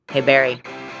Hey, Barry.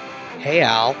 Hey,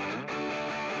 Al.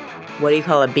 What do you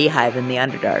call a beehive in the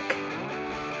Underdark?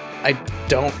 I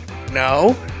don't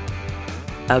know.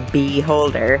 A bee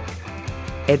holder.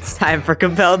 It's time for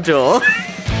Compelled Duel.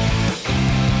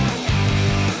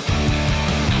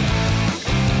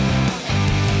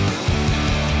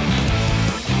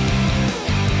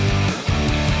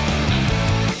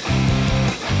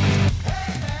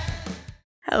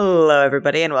 Hello,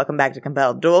 everybody, and welcome back to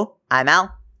Compelled Duel. I'm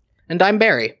Al. And I'm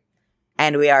Barry.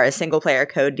 And we are a single-player,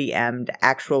 code-DM'd,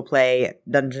 actual play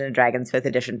Dungeons & Dragons 5th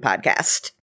Edition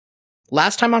podcast.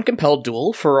 Last time on Compelled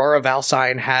Duel, Ferora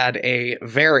Valsine had a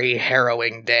very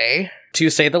harrowing day,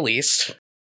 to say the least.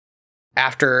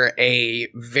 After a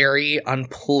very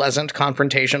unpleasant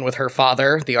confrontation with her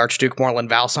father, the Archduke Morlund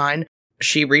Valsine,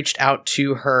 she reached out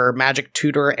to her magic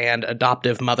tutor and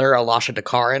adoptive mother, Alasha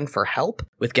Dakarin, for help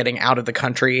with getting out of the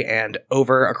country and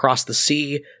over across the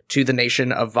sea to the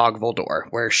nation of Vogvoldor,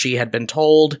 where she had been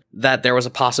told that there was a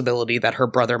possibility that her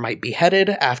brother might be headed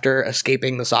after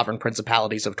escaping the sovereign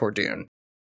principalities of Tordoon.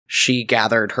 She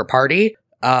gathered her party,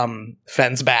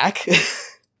 Fenn's back.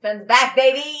 Fenn's back,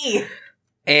 baby!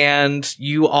 And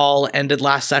you all ended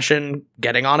last session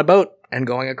getting on a boat and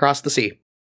going across the sea.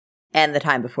 And the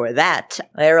time before that,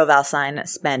 Laero Valsine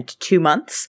spent 2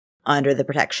 months under the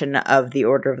protection of the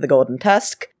Order of the Golden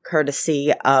Tusk,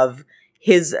 courtesy of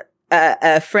his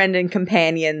friend and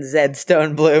companion Zed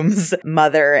Stonebloom's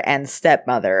mother and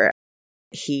stepmother.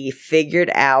 He figured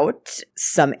out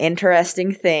some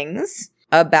interesting things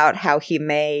about how he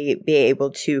may be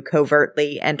able to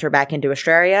covertly enter back into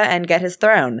Astraria and get his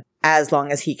throne, as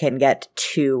long as he can get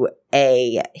to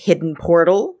a hidden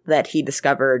portal that he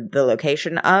discovered the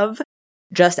location of,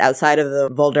 just outside of the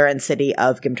Volduran city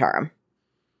of Gimtarum.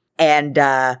 And,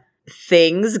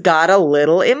 things got a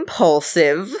little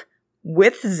impulsive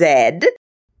with Zed.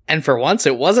 And for once,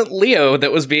 it wasn't Leo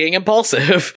that was being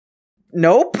impulsive.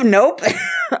 Nope.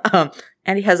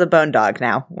 And he has a bone dog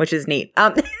now, which is neat.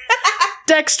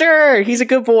 Dexter! He's a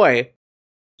good boy.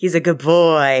 He's a good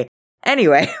boy.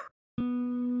 Anyway.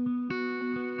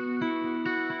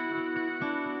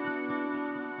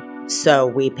 So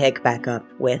we pick back up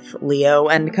with Leo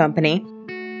and company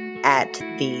at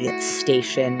the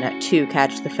station to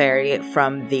catch the ferry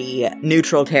from the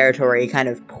neutral territory, kind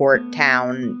of port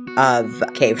town of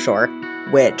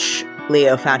Caveshore, which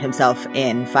Leo found himself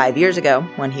in 5 years ago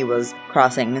when he was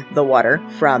crossing the water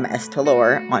from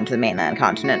Estalor onto the mainland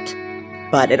continent.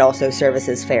 But it also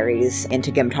services ferries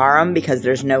into Gimtarum because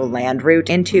there's no land route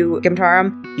into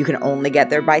Gimtarum. You can only get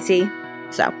there by sea.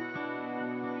 So,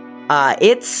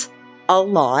 it's a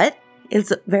lot.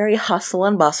 It's very hustle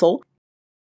and bustle.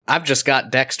 I've just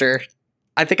got Dexter.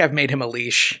 I think I've made him a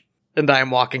leash, and I am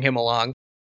walking him along.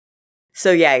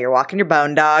 So yeah, you're walking your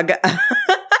bone dog.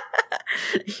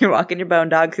 You're walking your bone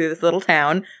dog through this little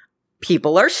town.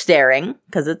 People are staring,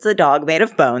 because it's a dog made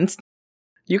of bones.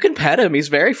 You can pet him, he's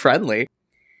very friendly.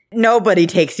 Nobody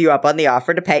takes you up on the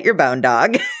offer to pet your bone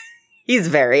dog. He's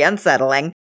very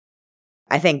unsettling.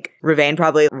 I think Ravain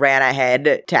probably ran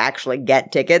ahead to actually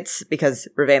get tickets because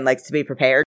Ravain likes to be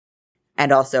prepared.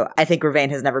 And also, I think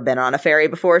Ravain has never been on a ferry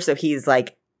before, so he's,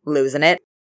 losing it.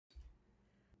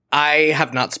 I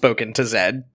have not spoken to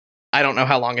Zed. I don't know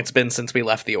how long it's been since we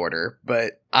left the Order,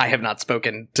 but I have not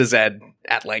spoken to Zed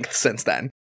at length since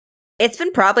then. It's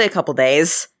been probably a couple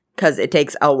days, because it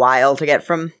takes a while to get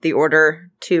from the Order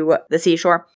to the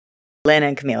seashore. Lynn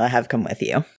and Camilla have come with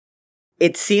you.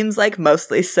 It seems like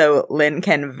mostly so Lynn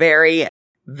can very,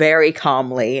 very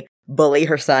calmly bully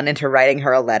her son into writing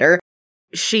her a letter.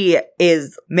 She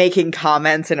is making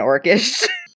comments in Orcish.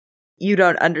 You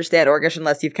don't understand Orcish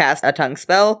unless you've cast a tongue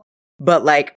spell, but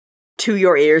to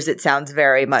your ears it sounds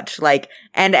very much like,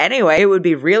 and anyway, it would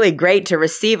be really great to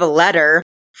receive a letter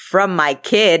from my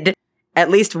kid at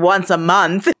least once a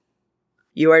month.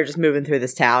 You are just moving through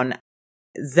this town.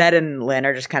 Zed and Lynn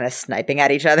are just kind of sniping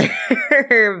at each other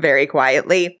very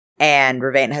quietly. And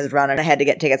Ravain has run ahead to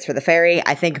get tickets for the ferry.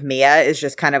 I think Mia is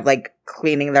just kind of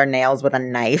cleaning their nails with a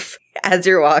knife as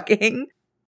you're walking.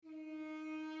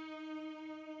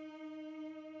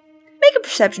 Make a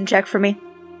perception check for me.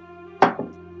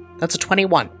 That's a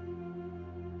 21.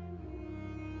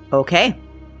 Okay.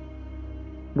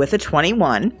 With a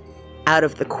 21, out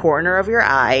of the corner of your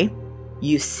eye,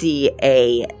 you see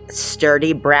a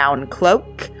sturdy brown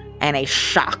cloak and a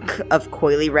shock of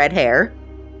coily red hair.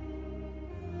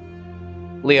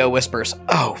 Leo whispers,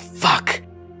 "Oh, fuck."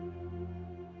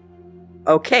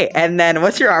 Okay, and then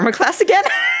what's your armor class again?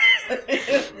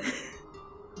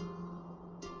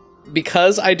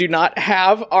 Because I do not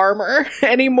have armor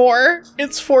anymore,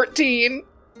 it's 14.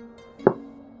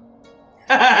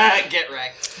 Get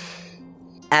wrecked.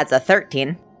 That's a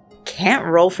 13. Can't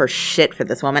roll for shit for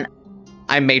this woman.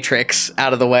 I matrix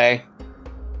out of the way.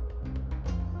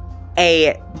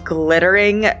 A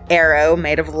glittering arrow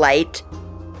made of light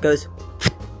goes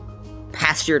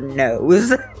past your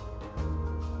nose.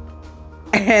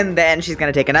 And then she's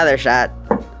going to take another shot.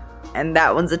 And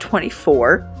that one's a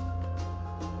 24.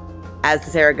 As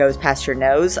this arrow goes past your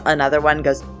nose, another one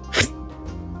goes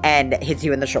and hits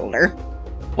you in the shoulder.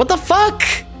 What the fuck?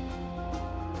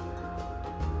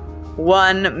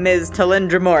 One Ms.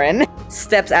 Talindra Morin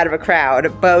steps out of a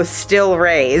crowd, bow still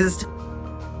raised,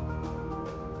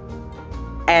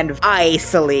 and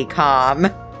icily calm,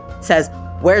 says,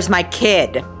 "Where's my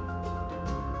kid?"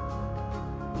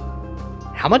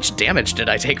 How much damage did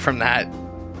I take from that?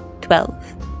 12.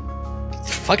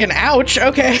 Fucking ouch,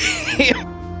 okay.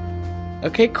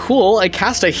 Okay, cool. I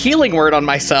cast a healing word on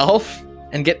myself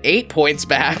and get 8 points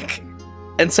back.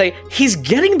 And say, he's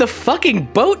getting the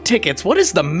fucking boat tickets. What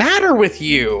is the matter with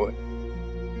you?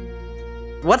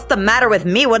 What's the matter with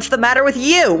me? What's the matter with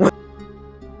you?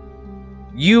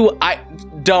 No.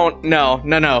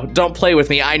 Don't play with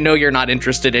me. I know you're not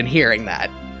interested in hearing that.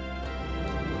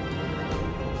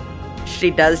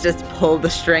 She does just pull the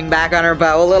string back on her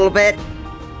bow a little bit.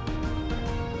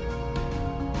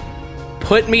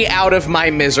 Put me out of my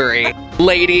misery.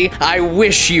 Lady, I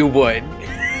wish you would.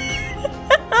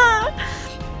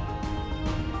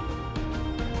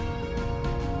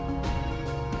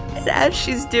 As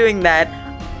she's doing that,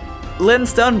 Lynn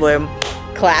Stonebloom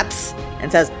claps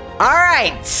and says, "All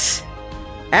right,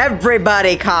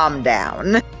 everybody calm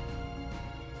down."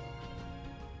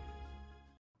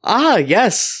 Ah,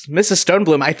 yes, Mrs.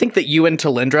 Stonebloom, I think that you and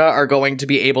Talindra are going to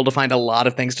be able to find a lot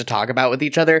of things to talk about with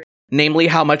each other, namely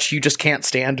how much you just can't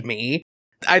stand me.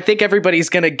 I think everybody's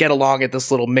gonna get along at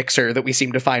this little mixer that we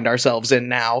seem to find ourselves in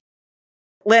now.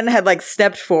 Lynn had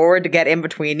stepped forward to get in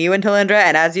between you and Talindra,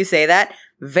 and as you say that,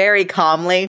 very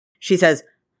calmly, she says,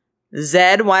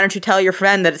 "Zed, why don't you tell your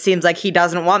friend that it seems like he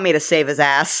doesn't want me to save his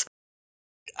ass?"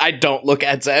 I don't look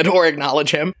at Zed or acknowledge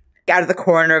him. Out of the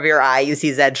corner of your eye, you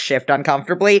see Zed shift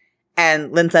uncomfortably,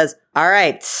 and Lynn says, "All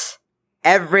right,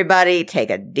 everybody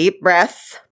take a deep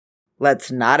breath.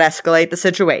 Let's not escalate the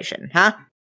situation, huh?"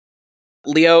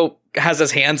 Leo has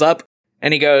his hands up,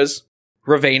 and he goes,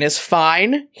 "Ravane is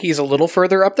fine. He's a little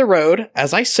further up the road,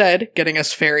 as I said, getting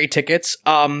us ferry tickets.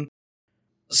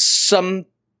 Some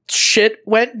shit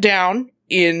went down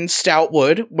in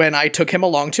Stoutwood when I took him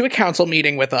along to a council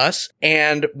meeting with us,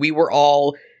 and we were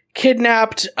all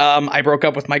kidnapped. I broke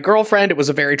up with my girlfriend. It was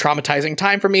a very traumatizing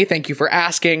time for me. Thank you for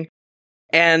asking.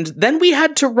 And then we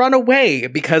had to run away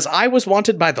because I was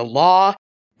wanted by the law,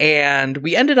 and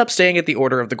we ended up staying at the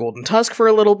Order of the Golden Tusk for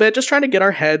a little bit, just trying to get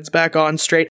our heads back on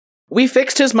straight. We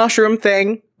fixed his mushroom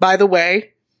thing, by the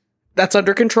way. That's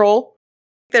under control."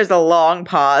 There's a long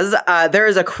pause. There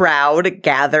is a crowd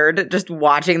gathered just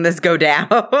watching this go down.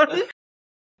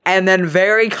 And then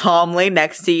very calmly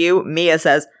next to you, Mia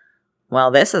says, "Well,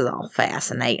 this is all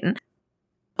fascinating."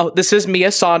 Oh, this is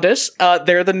Mia Saunders.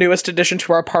 They're the newest addition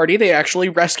to our party. They actually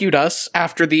rescued us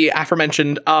after the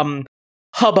aforementioned,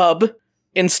 hubbub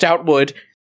in Stoutwood.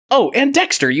 Oh, and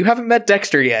Dexter. You haven't met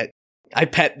Dexter yet. I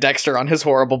pet Dexter on his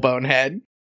horrible bone head.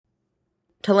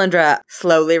 Talindra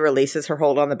slowly releases her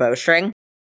hold on the bowstring,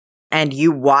 and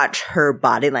you watch her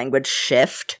body language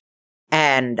shift,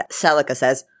 and Celica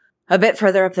says, "A bit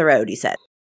further up the road," you said.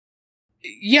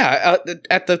 Yeah,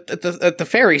 at the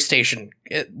ferry station.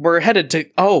 We're headed to...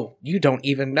 Oh, you don't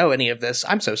even know any of this.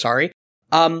 I'm so sorry.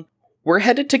 We're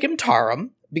headed to Gimtarum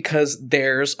because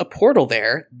there's a portal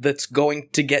there that's going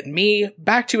to get me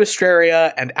back to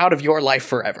Astraria and out of your life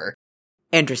forever.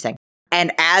 Interesting.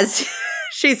 And as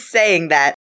she's saying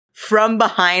that, from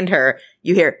behind her,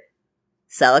 you hear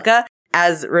Celica,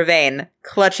 as Ravane,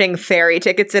 clutching ferry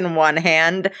tickets in one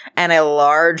hand and a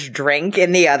large drink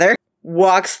in the other,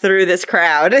 walks through this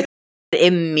crowd.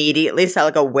 Immediately,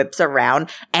 Celica whips around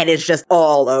and is just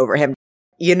all over him.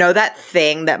 You know that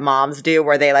thing that moms do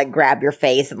where they grab your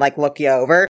face and look you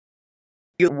over?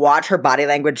 You watch her body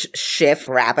language shift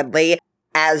rapidly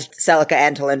as Celica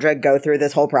and Talindra go through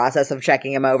this whole process of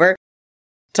checking him over.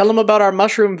 Tell him about our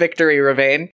mushroom victory,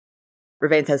 Ravane.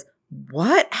 Ravane says,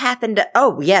 "What happened to—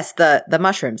 oh, yes, the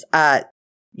mushrooms.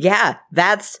 Yeah,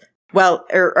 that's— well,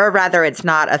 or rather, it's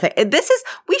not a thing.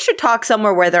 We should talk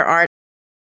somewhere where there aren't—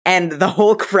 and the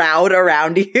whole crowd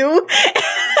around you."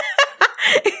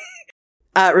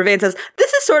 Ravane says,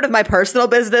 "This is sort of my personal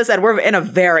business, and we're in a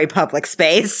very public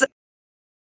space."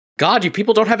 God, you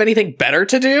people don't have anything better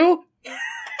to do?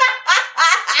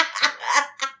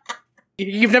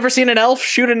 You've never seen an elf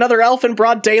shoot another elf in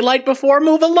broad daylight before?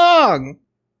 Move along!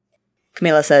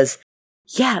 Camilla says,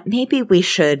 yeah, maybe we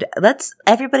should, let's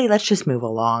just move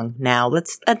along now.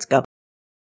 Let's go.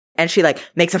 And she, like,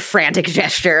 makes a frantic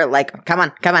gesture, like, come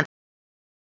on. Come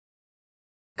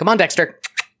on, Dexter.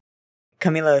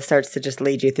 Camila starts to just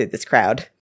lead you through this crowd.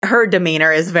 Her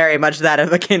demeanor is very much that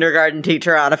of a kindergarten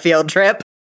teacher on a field trip.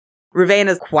 Ruvain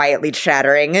is quietly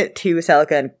chattering to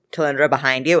Celica and Talindra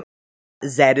behind you.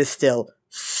 Zed is still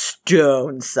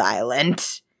stone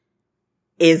silent.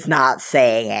 Is not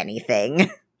saying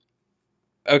anything.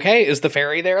 Okay, is the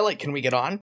ferry there? Like, can we get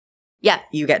on? Yeah,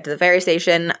 you get to the ferry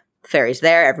station. The ferry's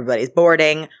there. Everybody's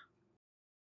boarding.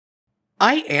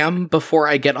 I am, before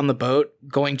I get on the boat,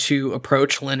 going to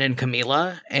approach Lynn and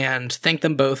Camila and thank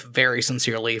them both very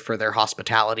sincerely for their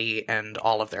hospitality and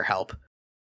all of their help.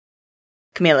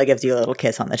 Camila gives you a little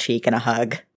kiss on the cheek and a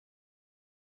hug.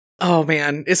 Oh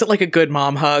man, is it like a good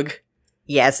mom hug?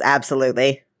 Yes,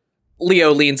 absolutely.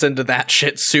 Leo leans into that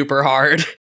shit super hard.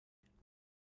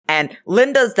 And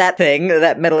Lynn does that thing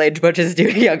that middle-aged butches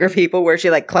do to younger people where she,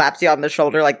 like, claps you on the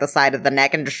shoulder, like, the side of the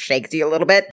neck and just shakes you a little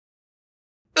bit.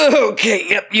 Okay,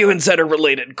 yep, you and Zed are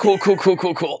related. Cool.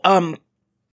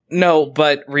 No,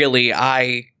 but really,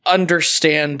 I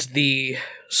understand the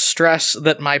stress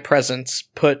that my presence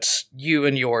puts you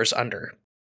and yours under.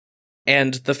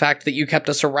 And the fact that you kept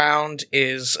us around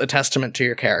is a testament to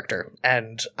your character,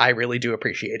 and I really do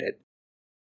appreciate it.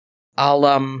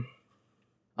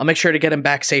 I'll make sure to get him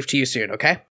back safe to you soon,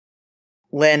 okay?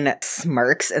 Lynn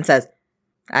smirks and says,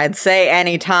 I'd say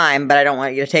any time, but I don't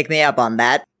want you to take me up on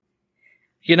that.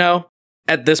 You know,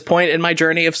 at this point in my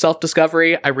journey of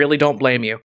self-discovery, I really don't blame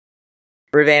you.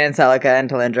 Ruvain and Celica and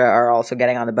Talindra are also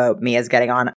getting on the boat. Mia's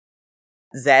getting on.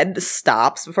 Zed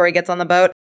stops before he gets on the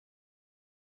boat.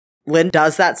 Lynn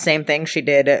does that same thing she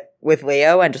did with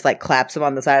Leo and just, like, claps him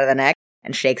on the side of the neck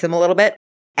and shakes him a little bit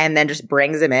and then just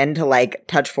brings him in to, like,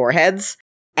 touch foreheads.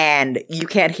 And you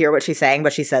can't hear what she's saying,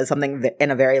 but she says something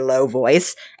in a very low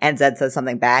voice, and Zed says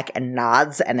something back and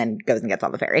nods and then goes and gets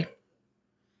on the ferry.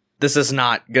 This is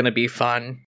not gonna be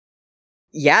fun.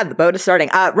 Yeah, the boat is starting.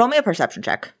 Roll me a perception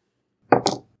check.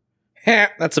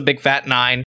 That's a big fat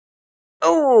 9.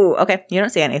 Oh, okay. You don't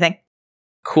see anything.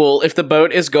 Cool. If the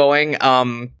boat is going,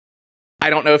 I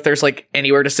don't know if there's, like,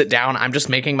 anywhere to sit down. I'm just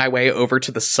making my way over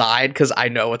to the side because I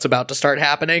know what's about to start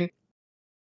happening.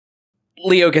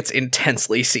 Leo gets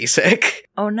intensely seasick.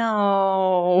 Oh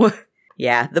no.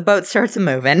 Yeah, the boat starts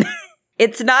moving.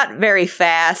 It's not very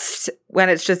fast when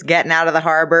it's just getting out of the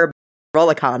harbor. Roll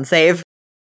a con save.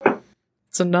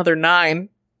 It's another 9.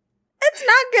 It's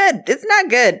not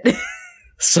good.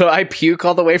 So I puke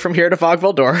all the way from here to Fog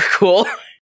Voldor. Cool.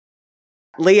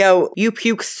 Leo, you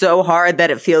puke so hard that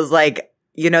it feels like,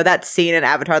 you know that scene in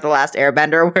Avatar The Last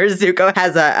Airbender where Zuko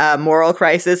has a moral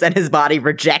crisis and his body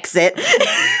rejects it?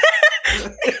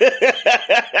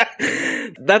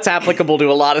 That's applicable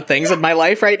to a lot of things in my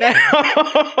life right now.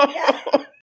 Yeah.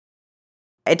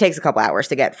 It takes a couple hours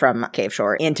to get from Cave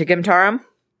Shore into Gimtarum.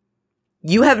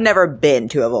 You have never been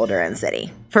to a Volduran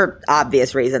city. For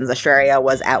obvious reasons, Astraria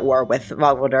was at war with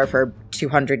Voldor for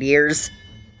 200 years,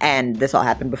 and this all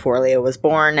happened before Leo was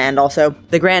born, and also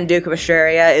the Grand Duke of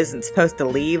Astraria isn't supposed to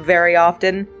leave very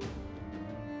often.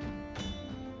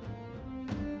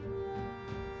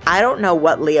 I don't know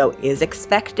what Leo is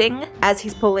expecting as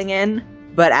he's pulling in,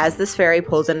 but as this ferry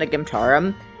pulls into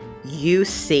Gimtarum, you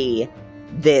see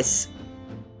this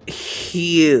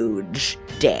huge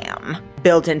dam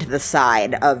built into the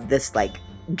side of this, like,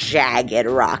 jagged,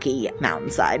 rocky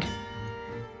mountainside.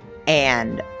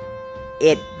 And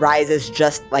it rises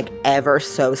just, like, ever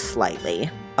so slightly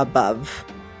above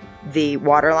the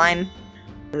waterline.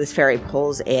 This ferry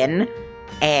pulls in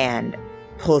and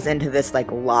pulls into this,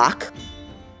 like, lock.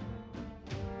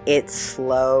 It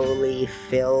slowly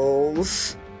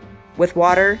fills with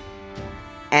water,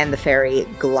 and the ferry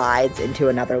glides into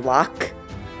another lock,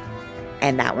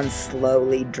 and that one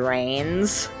slowly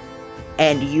drains,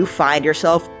 and you find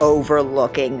yourself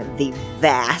overlooking the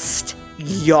vast,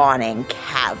 yawning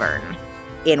cavern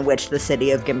in which the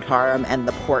city of Gimtarum and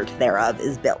the port thereof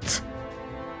is built.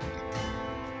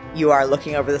 You are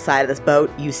looking over the side of this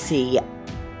boat. You see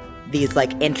these,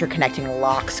 like, interconnecting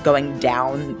locks going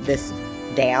down this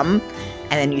dam,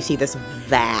 and then you see this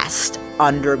vast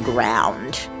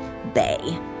underground bay.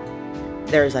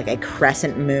 There's, like, a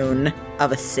crescent moon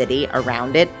of a city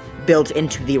around it, built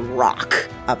into the rock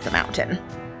of the mountain.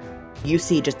 You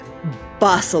see just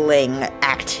bustling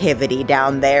activity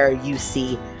down there. You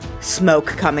see smoke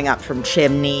coming up from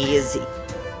chimneys.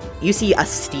 You see a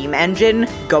steam engine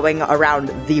going around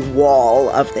the wall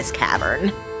of this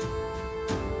cavern.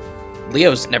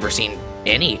 Leo's never seen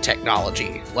any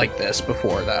technology like this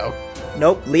before, though.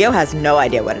 Nope, Leo has no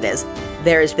idea what it is.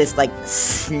 there's this, like,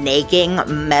 snaking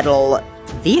metal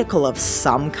vehicle of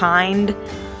some kind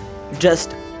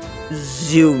just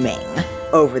zooming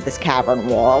over this cavern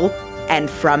wall, and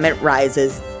from it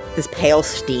rises this pale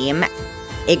steam.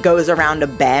 It goes around a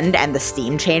bend, and the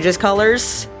steam changes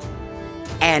colors.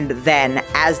 And then,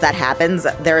 as that happens,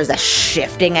 there is a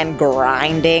shifting and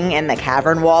grinding in the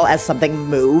cavern wall as something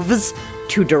moves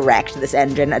to direct this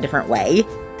engine a different way.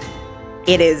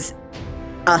 It is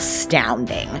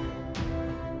astounding.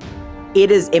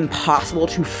 It is impossible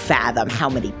to fathom how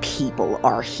many people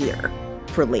are here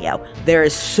for Leo. There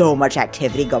is so much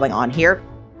activity going on here.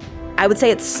 I would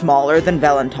say it's smaller than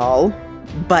Velental,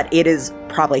 but it is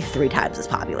probably 3 times as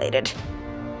populated.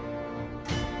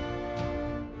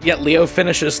 Yet Leo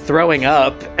finishes throwing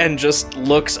up and just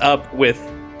looks up with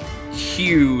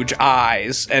huge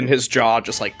eyes, and his jaw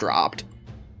just, like, dropped.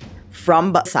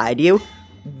 From beside you,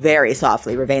 very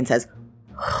softly, Ravane says,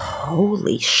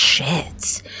 "Holy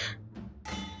shit."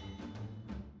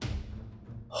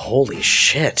 Holy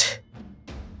shit.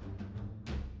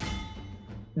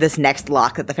 This next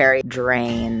lock that the fairy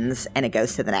drains, and it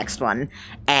goes to the next one,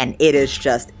 and it is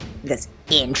just this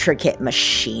intricate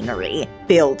machinery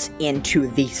built into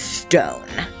the stone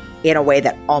in a way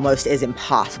that almost is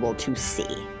impossible to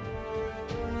see.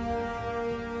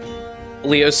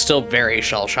 Leo's still very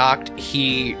shell-shocked.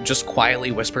 He just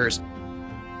quietly whispers,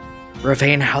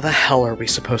 "Ravane, how the hell are we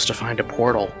supposed to find a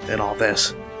portal in all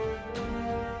this?"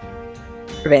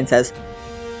 Ravane says,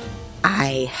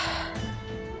 I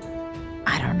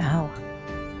don't know.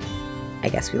 I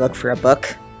guess we look for a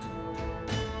book.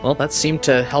 Well, that seemed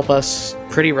to help us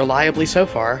pretty reliably so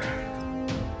far.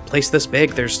 Place this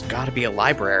big, there's gotta be a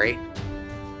library.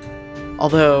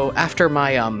 Although, after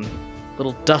my,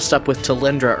 little dust-up with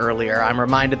Talindra earlier, I'm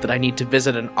reminded that I need to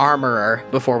visit an armorer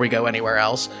before we go anywhere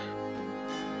else.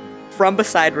 From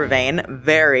beside Ravane,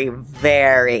 very,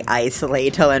 very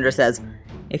icily, Talindra says,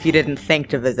 "If you didn't think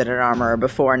to visit an armorer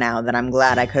before now, then I'm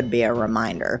glad I could be a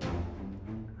reminder."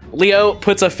 Leo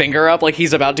puts a finger up like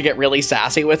he's about to get really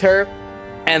sassy with her,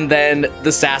 and then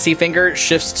the sassy finger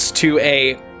shifts to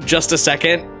a just a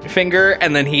second finger,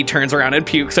 and then he turns around and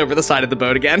pukes over the side of the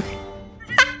boat again.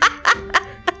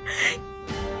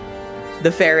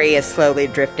 The ferry is slowly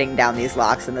drifting down these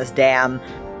locks in this dam,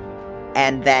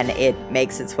 and then it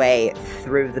makes its way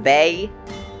through the bay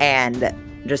and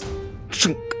just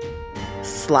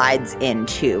slides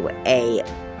into a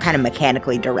kind of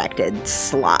mechanically directed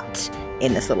slot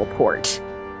in this little port.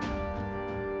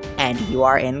 And you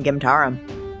are in Gimtarum.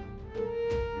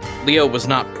 Leo was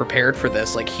not prepared for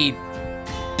this. Like, he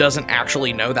doesn't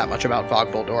actually know that much about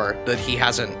Vogbuldor that he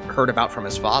hasn't heard about from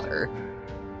his father.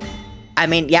 I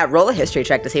mean, yeah, roll a history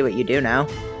check to see what you do know.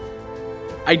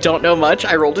 I don't know much.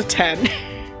 I rolled a 10.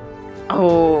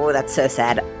 Oh, that's so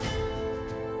sad.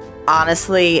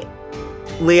 Honestly,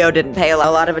 Leo didn't pay a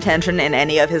lot of attention in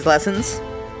any of his lessons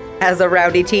as a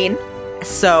rowdy teen.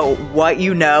 So what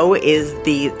you know is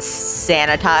the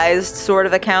sanitized sort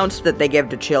of accounts that they give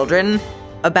to children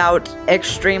about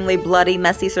extremely bloody,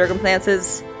 messy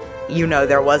circumstances. You know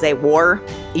there was a war.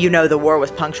 You know the war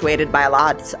was punctuated by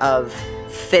lots of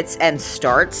fits and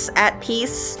starts at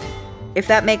peace, if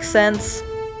that makes sense.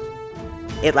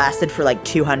 It lasted for like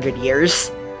 200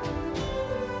 years.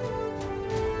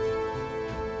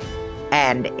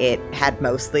 And it had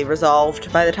mostly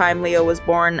resolved by the time Leo was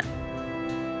born.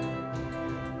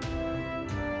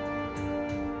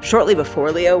 Shortly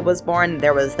before Leo was born,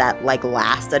 there was that, like,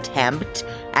 last attempt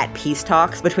at peace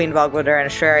talks between Vogbuldor and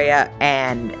Astria,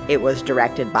 and it was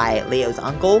directed by Leo's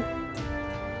uncle.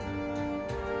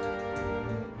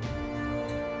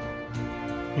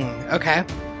 Okay.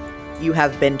 You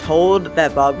have been told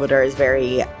that Vogbuldor is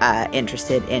very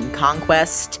interested in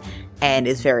conquest and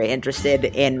is very interested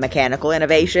in mechanical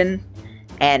innovation,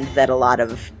 and that a lot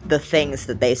of the things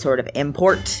that they sort of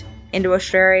import into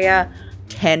Astria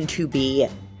tend to be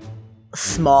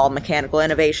small mechanical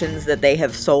innovations that they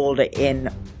have sold in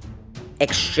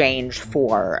exchange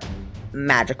for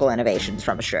magical innovations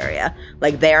from Astria.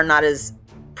 Like, they are not as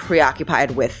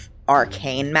preoccupied with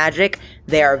arcane magic.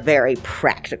 They are very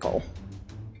practical.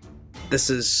 This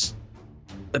is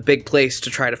a big place to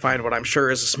try to find what I'm sure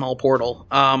is a small portal.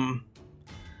 And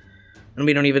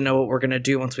we don't even know what we're gonna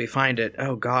do once we find it.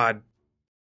 Oh, God.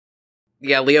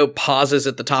 Yeah, Leo pauses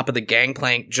at the top of the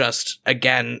gangplank, just,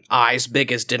 again, eyes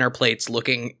big as dinner plates,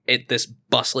 looking at this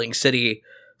bustling city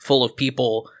full of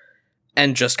people,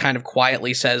 and just kind of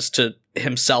quietly says to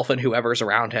himself and whoever's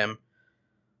around him,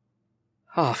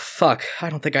 "Oh, fuck, I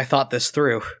don't think I thought this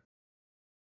through."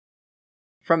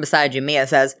 From beside you, Mia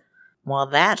says, "Well,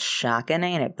 that's shocking,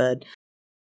 ain't it, bud?"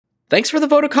 Thanks for the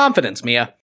vote of confidence,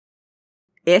 Mia.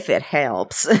 if it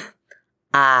helps,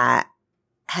 I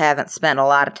haven't spent a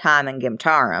lot of time in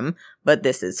Gimtarum, but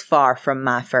this is far from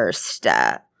my first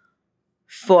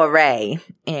foray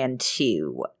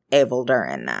into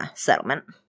Aveldurin settlement.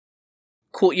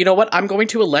 Cool. You know what? I'm going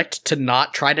to elect to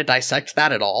not try to dissect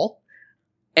that at all,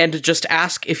 and just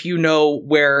ask if you know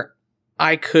where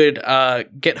I could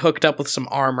get hooked up with some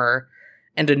armor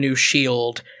and a new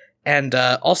shield. And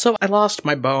also, I lost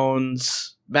my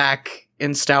bones back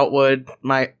in Stoutwood,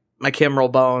 my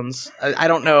Kimrel bones. I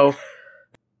don't know.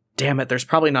 Damn it, there's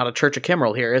probably not a Church of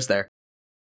Kimrel here, is there?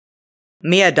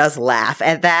 Mia does laugh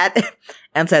at that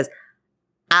and says,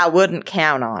 I wouldn't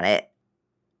count on it.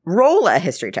 Roll a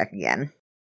history check again.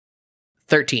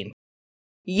 13.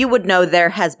 You would know there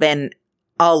has been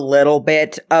a little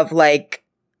bit of, like,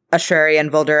 Ashuri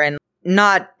and Voldurin,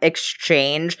 not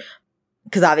exchange,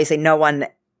 because obviously no one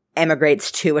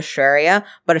emigrates to Ashuria,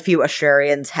 but a few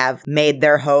Ashurians have made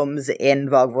their homes in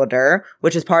Vogvoldur,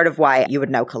 which is part of why you would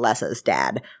know Kalessa's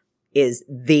dad is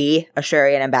the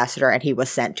Ashurian ambassador, and he was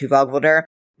sent to Vogvoldur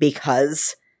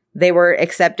because they were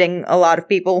accepting a lot of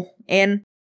people in.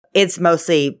 It's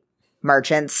mostly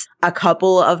merchants, a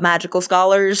couple of magical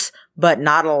scholars, but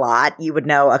not a lot. You would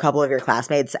know a couple of your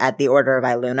classmates at the Order of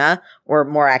Iluna, or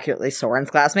more accurately, Soren's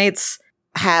classmates,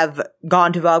 have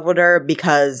gone to Vogvoldur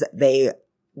because they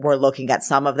were looking at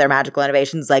some of their magical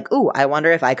innovations like, ooh, I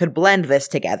wonder if I could blend this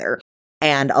together.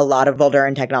 And a lot of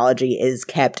Volduran technology is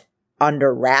kept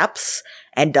under wraps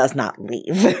and does not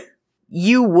leave.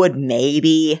 You would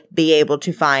maybe be able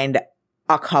to find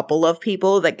a couple of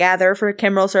people that gather for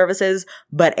Kimrel services,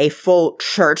 but a full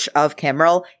church of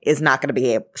Kimrel is not going to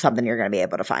be something you're going to be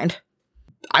able to find.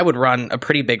 I would run a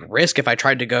pretty big risk if I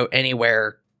tried to go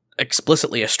anywhere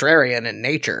explicitly Astrarian in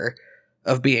nature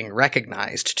of being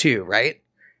recognized too, right?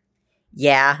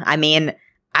 Yeah, I mean,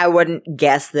 I wouldn't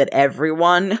guess that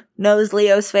everyone knows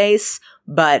Leo's face,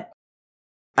 but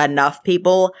enough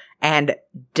people, and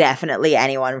definitely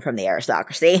anyone from the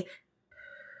aristocracy.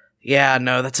 Yeah,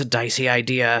 no, that's a dicey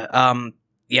idea.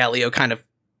 Yeah, Leo kind of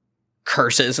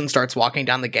curses and starts walking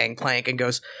down the gangplank and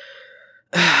goes,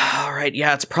 all right,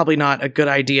 yeah, it's probably not a good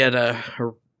idea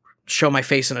to show my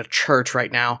face in a church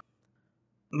right now.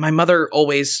 My mother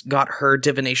always got her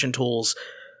divination tools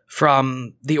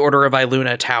from the Order of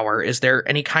Iluna Tower. Is there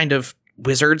any kind of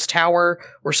wizard's tower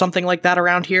or something like that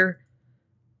around here?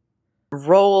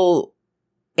 Roll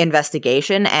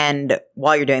investigation, and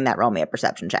while you're doing that, roll me a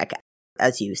perception check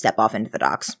as you step off into the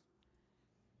docks.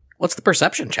 What's the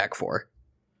perception check for?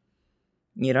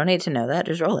 You don't need to know that,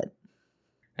 just roll it.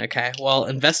 Okay, well,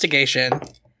 investigation,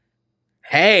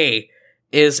 hey,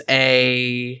 is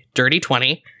a dirty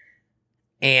 20,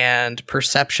 and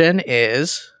perception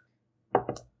is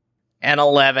an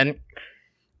 11.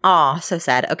 Aw, so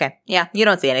sad. Okay, yeah, you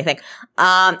don't see anything.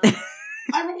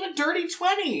 I rolled a dirty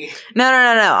 20! No.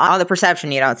 On the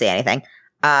perception, you don't see anything.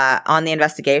 On the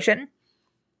investigation,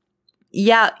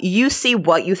 yeah, you see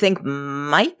what you think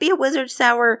might be a wizard's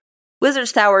tower.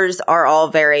 Wizard's towers are all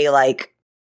very, like,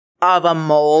 of a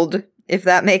mold, if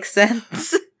that makes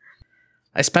sense.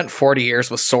 I spent 40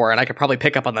 years with Soren. I could probably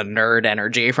pick up on the nerd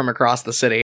energy from across the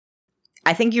city.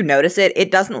 I think you notice it.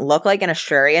 It doesn't look like an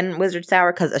Ashurian wizard's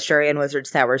tower, because Ashurian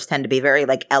wizard's towers tend to be very,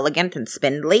 like, elegant and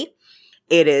spindly.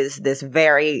 It is this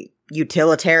very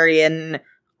utilitarian,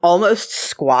 almost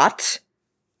squat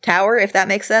tower, if that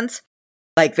makes sense.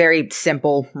 Like, very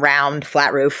simple, round,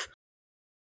 flat roof.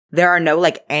 There are no,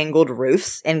 like, angled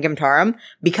roofs in Gimtarum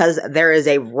because there is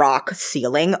a rock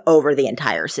ceiling over the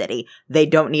entire city. They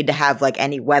don't need to have, like,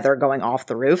 any weather going off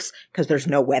the roofs because there's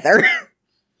no weather.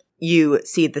 You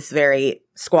see this very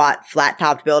squat,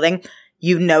 flat-topped building.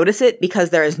 You notice it because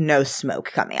there is no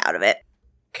smoke coming out of it.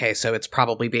 Okay, so it's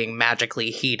probably being magically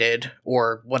heated,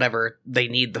 or whatever they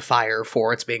need the fire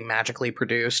for, it's being magically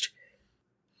produced.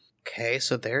 Okay,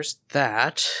 so there's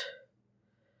that.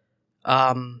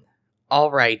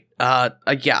 Alright,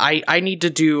 yeah, I need to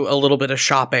do a little bit of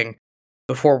shopping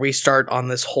before we start on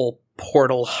this whole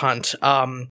portal hunt.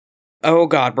 Oh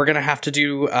god, we're gonna have to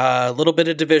do a little bit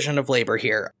of division of labor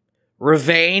here.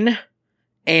 Ravain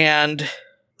and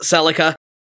Celica.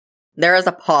 There is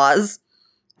a pause,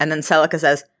 and then Celica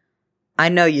says, I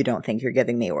know you don't think you're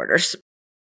giving me orders.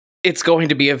 It's going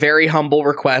to be a very humble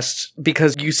request,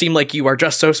 because you seem like you are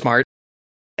just so smart,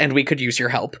 and we could use your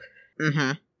help.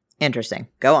 Mm-hmm. Interesting.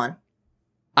 Go on.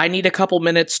 I need a couple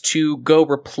minutes to go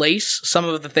replace some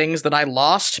of the things that I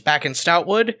lost back in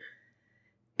Stoutwood,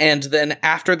 and then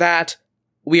after that,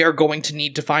 we are going to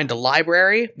need to find a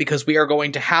library, because we are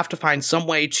going to have to find some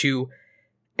way to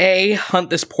A, hunt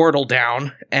this portal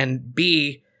down, and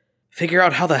B, figure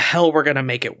out how the hell we're gonna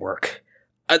make it work.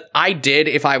 I did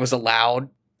if I was allowed.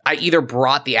 I either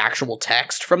brought the actual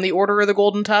text from the Order of the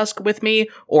Golden Tusk with me,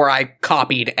 or I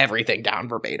copied everything down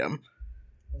verbatim.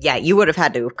 Yeah, you would have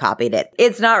had to have copied it.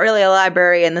 It's not really a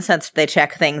library in the sense that they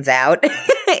check things out.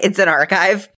 It's an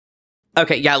archive.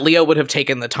 Okay, yeah, Leo would have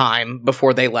taken the time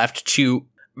before they left to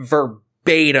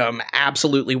verbatim,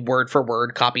 absolutely word for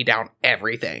word, copy down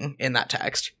everything in that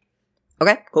text.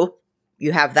 Okay, cool.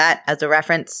 You have that as a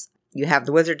reference. You have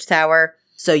the Wizard's Tower.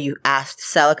 So you asked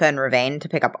Celica and Ravain to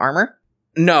pick up armor?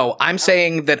 No, I'm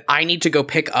saying that I need to go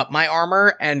pick up my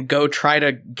armor and go try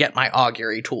to get my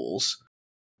augury tools.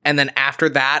 And then after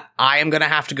that, I am going to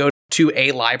have to go to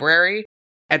a library.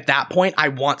 At that point, I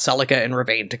want Celica and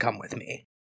Ravain to come with me.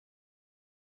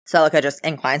 Celica just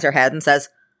inclines her head and says,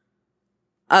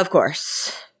 of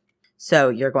course. So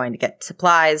you're going to get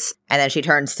supplies. And then she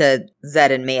turns to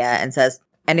Zed and Mia and says,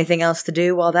 anything else to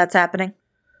do while that's happening?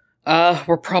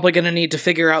 We're probably going to need to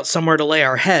figure out somewhere to lay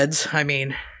our heads. I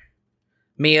mean,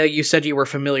 Mia, you said you were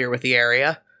familiar with the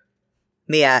area.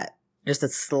 Mia, just a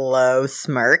slow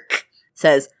smirk,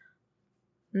 says,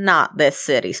 not this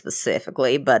city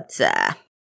specifically, but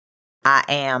I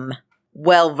am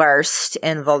well-versed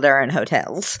in Volduran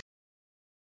hotels.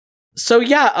 So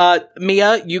yeah,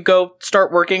 Mia, you go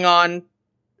start working on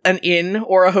an inn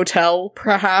or a hotel,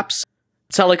 perhaps.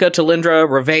 Celica, Talindra,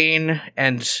 Ravain,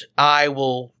 and I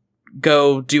will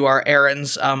go do our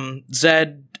errands.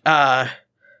 Zed,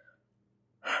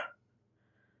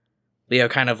 Leo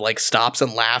kind of like stops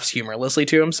and laughs humorlessly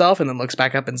to himself and then looks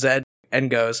back up at Zed and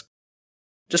goes,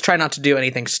 just try not to do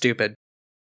anything stupid.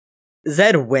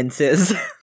 Zed winces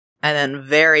and then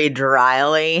very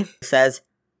dryly says,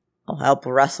 I'll help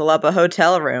rustle up a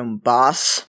hotel room,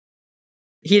 boss.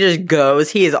 He just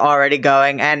goes. He is already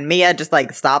going. And Mia just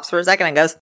like stops for a second and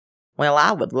goes, well,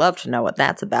 I would love to know what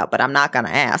that's about, but I'm not going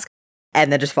to ask.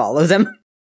 And then just follows him.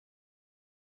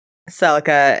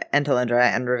 Celica and Talindra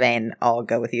and Ravain all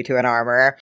go with you to an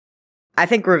armorer. I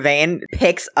think Ravain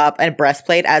picks up a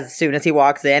breastplate as soon as he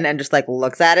walks in and just like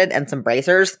looks at it and some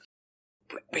bracers.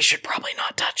 We should probably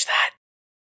not touch that.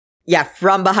 Yeah,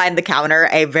 from behind the counter,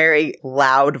 a very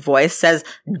loud voice says,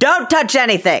 don't touch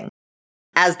anything!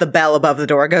 As the bell above the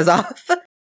door goes off.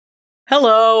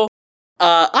 Hello.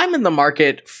 I'm in the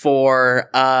market for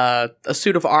a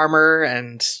suit of armor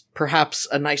and perhaps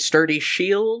a nice sturdy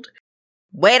shield.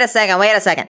 Wait a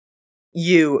second.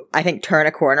 You, I think, turn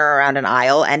a corner around an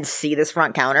aisle and see this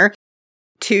front counter.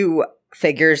 Two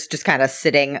figures just kind of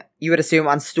sitting, you would assume,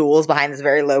 on stools behind this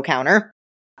very low counter.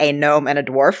 A gnome and a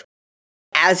dwarf.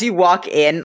 As you walk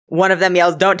in, one of them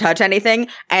yells, don't touch anything.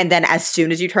 And then as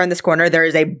soon as you turn this corner, there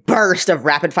is a burst of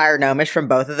rapid-fire gnomish from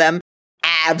both of them.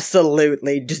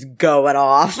 Absolutely just going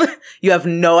off. You have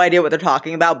no idea what they're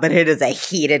talking about, but it is a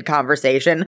heated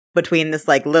conversation between this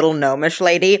like little gnomish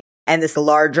lady and this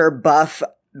larger buff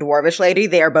dwarvish lady.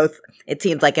 They are both, it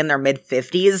seems like, in their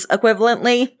mid-50s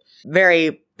equivalently.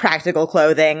 Very practical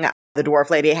clothing. The dwarf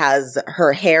lady has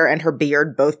her hair and her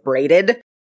beard both braided,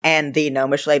 and the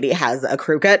gnomish lady has a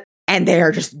crew cut, and they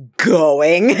are just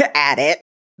going at it.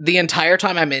 The entire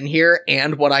time I'm in here,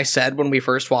 and what I said when we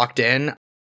first walked in,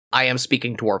 I am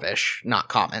speaking dwarvish, not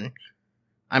common.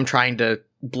 I'm trying to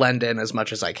blend in as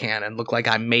much as I can and look like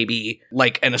I'm maybe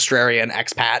like an Australian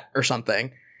expat or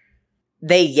something.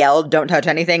 They yelled, don't touch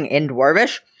anything, in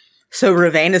dwarvish, so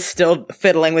Ravain is still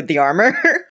fiddling with the armor.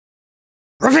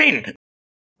 Ravain!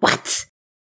 What?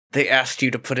 They asked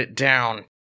you to put it down.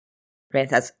 Ravain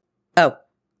says,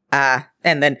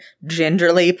 and then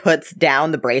gingerly puts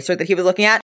down the bracer that he was looking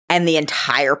at, and the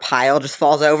entire pile just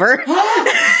falls over.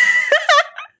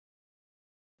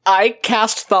 I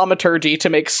cast Thaumaturgy to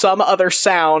make some other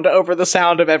sound over the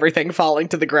sound of everything falling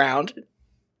to the ground.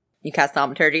 You cast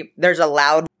Thaumaturgy. There's a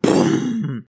loud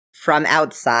boom from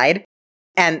outside,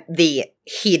 and the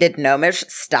heated gnomish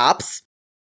stops.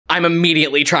 I'm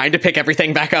immediately trying to pick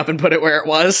everything back up and put it where it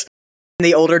was. And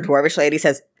the older dwarvish lady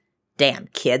says, damn,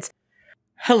 kids.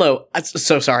 Hello,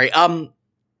 so sorry.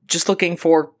 Just looking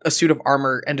for a suit of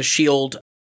armor and a shield.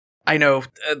 I know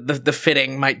the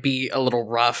fitting might be a little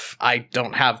rough. I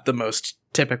don't have the most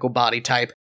typical body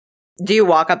type. Do you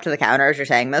walk up to the counter as you're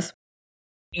saying this?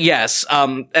 Yes,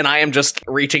 and I am just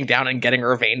reaching down and getting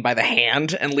Ravain by the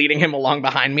hand and leading him along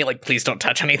behind me, like, please don't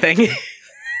touch anything.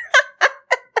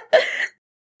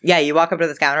 Yeah, you walk up to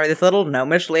this counter. This little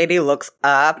gnomish lady looks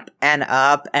up and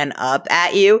up and up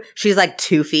at you. She's like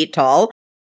 2 feet tall.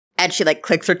 And she like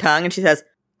clicks her tongue and she says,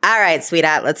 all right,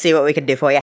 sweetheart, let's see what we can do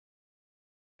for you.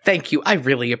 Thank you. I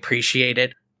really appreciate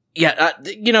it. Yeah,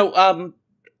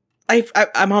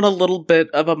 I'm on a little bit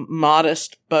of a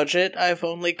modest budget. I've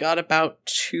only got about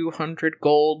 200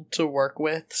 gold to work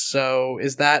with, so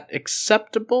is that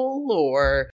acceptable,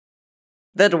 or?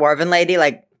 The dwarven lady,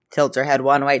 tilts her head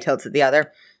one way, tilts it the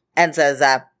other, and says,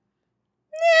 yeah,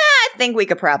 I think we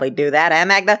could probably do that, eh,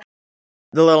 Magda?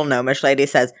 The little gnomish lady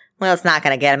says, well, it's not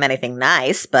going to get him anything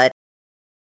nice, but...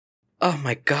 Oh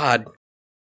my god.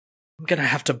 I'm gonna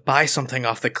have to buy something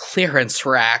off the clearance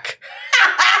rack.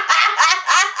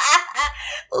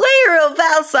 Layer of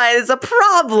Valside is a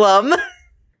problem!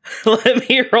 Let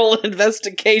me roll an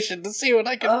investigation to see what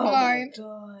I can find.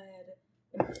 Oh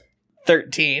my god.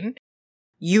 13.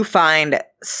 You find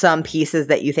some pieces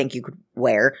that you think you could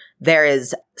wear. There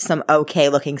is some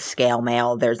okay-looking scale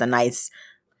mail. There's a nice...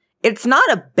 It's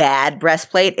not a bad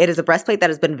breastplate. It is a breastplate that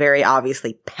has been very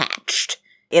obviously patched.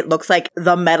 It looks like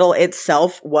the metal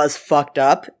itself was fucked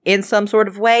up in some sort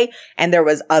of way, and there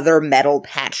was other metal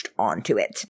patched onto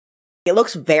it. It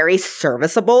looks very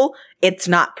serviceable. It's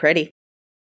not pretty.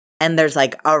 And there's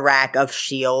a rack of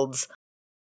shields.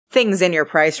 Things in your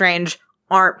price range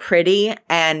aren't pretty,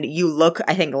 and you look,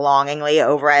 I think, longingly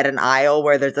over at an aisle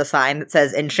where there's a sign that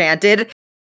says enchanted,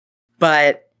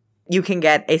 but you can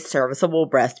get a serviceable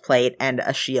breastplate and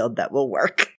a shield that will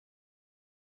work.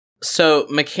 So,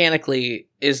 mechanically,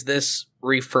 is this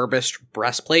refurbished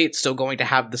breastplate still going to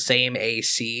have the same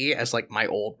AC as, my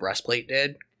old breastplate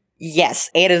did? Yes,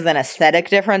 it is an aesthetic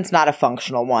difference, not a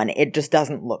functional one. It just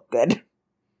doesn't look good.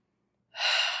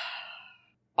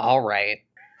 All right.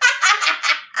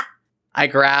 I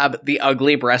grab the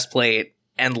ugly breastplate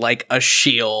and, a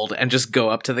shield and just go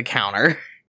up to the counter.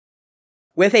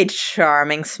 With a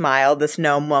charming smile, this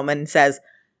gnome woman says,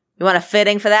 you want a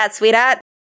fitting for that, sweetheart?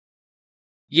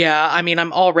 Yeah, I mean,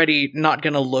 I'm already not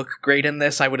gonna look great in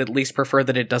this. I would at least prefer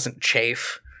that it doesn't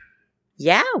chafe.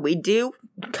 Yeah, we do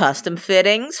custom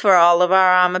fittings for all of our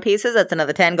armor pieces. That's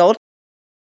another 10 gold.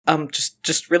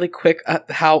 Just really quick,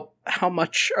 how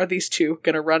much are these two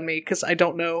gonna run me? Because I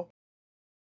don't know.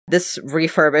 This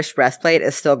refurbished breastplate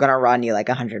is still gonna run you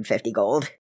 150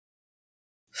 gold.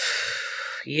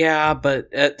 Yeah, but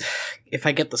if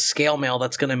I get the scale mail,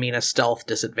 that's gonna mean a stealth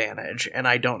disadvantage, and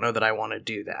I don't know that I want to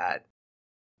do that.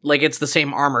 It's the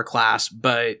same armor class,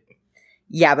 but...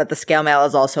 Yeah, but the scale mail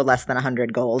is also less than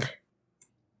 100 gold.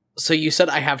 So you said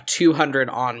I have 200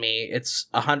 on me. It's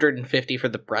 150 for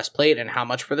the breastplate, and how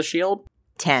much for the shield?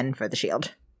 10 for the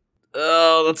shield.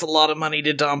 Oh, that's a lot of money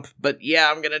to dump, but yeah,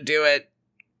 I'm gonna do it.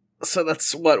 So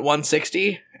that's,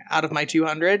 160 out of my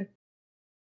 200?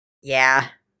 Yeah.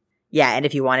 Yeah, and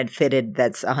if you wanted fitted,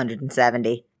 that's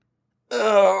 170.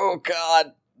 Oh,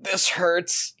 God. This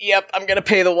hurts. Yep, I'm gonna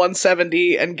pay the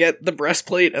 170 and get the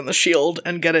breastplate and the shield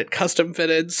and get it custom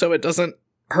fitted so it doesn't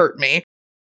hurt me.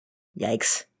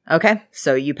 Yikes. Okay,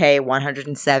 so you pay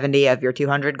 170 of your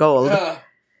 200 gold.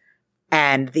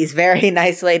 And these very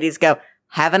nice ladies go,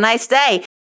 have a nice day.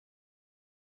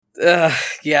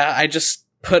 Yeah, I just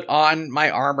put on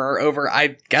my armor over,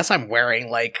 I guess I'm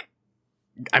wearing,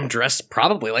 I'm dressed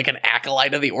probably like an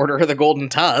acolyte of the Order of the Golden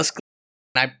Tusk.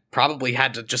 I probably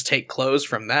had to just take clothes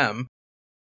from them.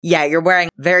 Yeah, you're wearing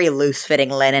very loose-fitting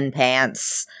linen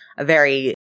pants, a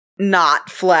very not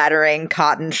flattering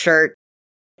cotton shirt.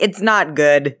 It's not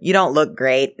good. You don't look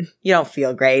great. You don't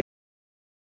feel great.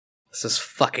 This is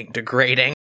fucking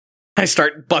degrading. I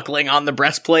start buckling on the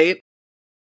breastplate.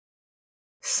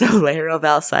 So, Layer of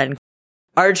Valside,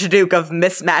 Archduke of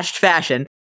mismatched fashion.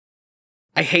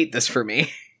 I hate this for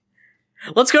me.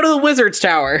 Let's go to the Wizard's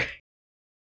Tower.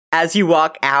 As you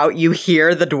walk out, you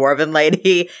hear the dwarven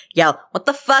lady yell, what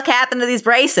the fuck happened to these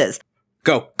braces?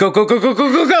 Go, go, go, go, go, go,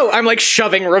 go, go! I'm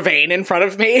shoving Ravain in front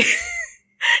of me.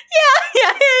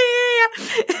 Yeah.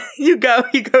 You go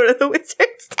to the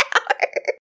Wizard's Tower.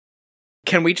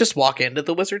 Can we just walk into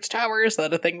the Wizard's Tower? Is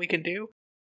that a thing we can do?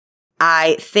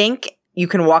 I think you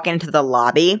can walk into the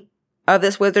lobby of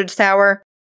this Wizard's Tower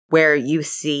where you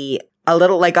see a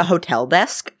little, a hotel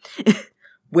desk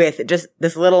with just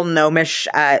this little gnomish,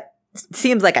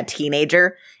 seems like a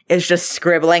teenager, is just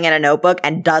scribbling in a notebook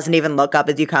and doesn't even look up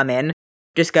as you come in.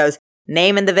 Just goes,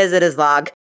 name in the visitor's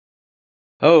log.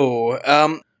 Oh,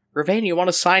 Ravain, you want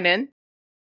to sign in?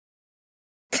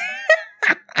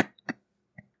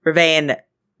 Ravain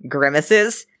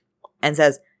grimaces and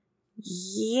says,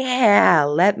 yeah,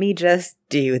 let me just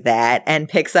do that. And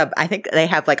picks up, I think they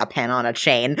have a pen on a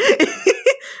chain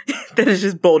that is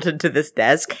just bolted to this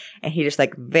desk. And he just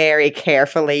very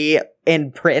carefully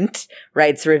in print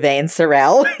writes Ravain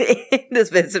Sorel in this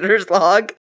visitor's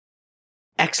log.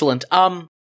 Excellent.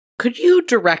 Could you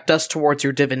direct us towards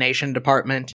your divination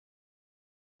department?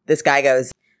 This guy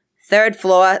goes, 3rd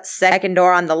floor, 2nd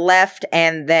door on the left,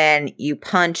 and then you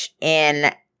punch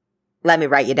in. Let me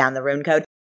write you down the rune code.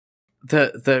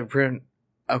 The rune.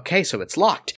 Okay, so it's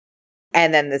locked.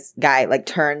 And then this guy,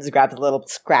 turns, grabs a little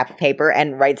scrap of paper,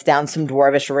 and writes down some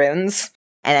dwarvish runes,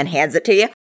 and then hands it to you.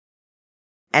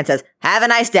 And says, "Have a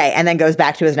nice day," and then goes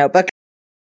back to his notebook.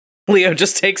 Leo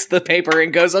just takes the paper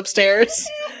and goes upstairs.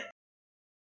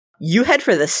 You head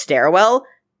for the stairwell.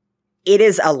 It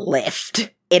is a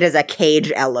lift. It is a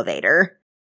cage elevator.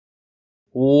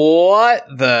 What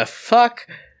the fuck?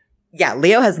 Yeah,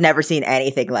 Leo has never seen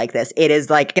anything like this. It is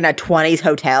like in a 20s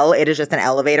hotel. It is just an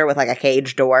elevator with a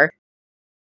cage door.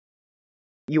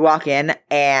 You walk in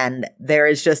and there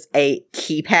is just a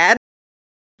keypad.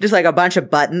 Just a bunch of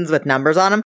buttons with numbers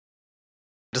on them.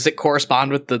 Does it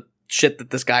correspond with the shit that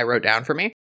this guy wrote down for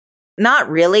me? Not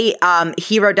really.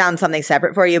 He wrote down something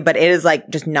separate for you, but it is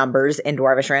just numbers in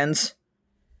Dwarvish runes.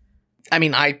 I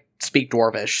mean, I speak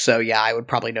Dwarvish, so yeah, I would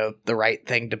probably know the right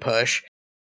thing to push.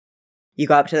 You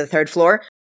go up to the 3rd floor.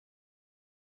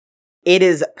 It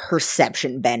is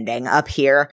perception bending up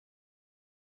here.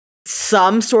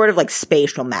 Some sort of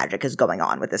spatial magic is going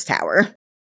on with this tower.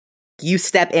 You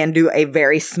step into a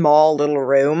very small little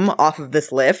room off of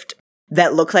this lift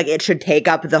that looks like it should take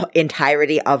up the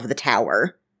entirety of the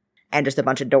tower. And just a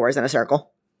bunch of doors in a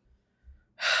circle.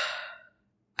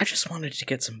 I just wanted to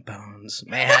get some bones,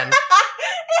 man.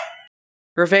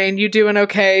 Ravain, you doing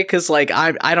okay? Because,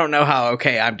 I don't know how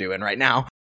okay I'm doing right now.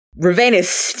 Ravain is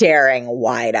staring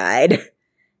wide-eyed.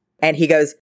 And he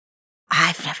goes,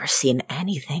 "I've never seen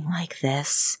anything like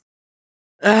this."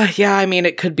 Yeah, I mean,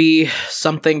 it could be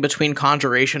something between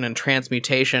conjuration and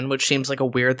transmutation, which seems like a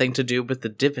weird thing to do with the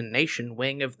divination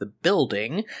wing of the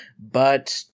building,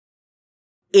 but...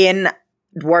 In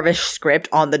Dwarvish script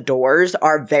on the doors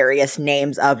are various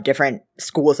names of different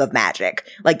schools of magic.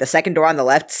 The 2nd door on the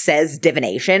left says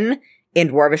divination in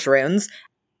Dwarvish runes.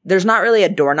 There's not really a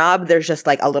doorknob. There's just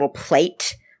a little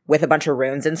plate with a bunch of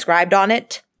runes inscribed on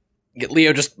it.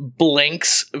 Leo just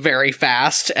blinks very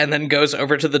fast and then goes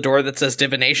over to the door that says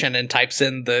divination and types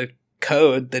in the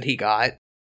code that he got.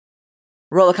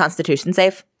 Roll a constitution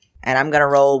save. And I'm going to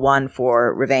roll one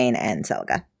for Ravain and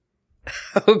Selga.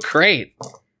 Oh, great.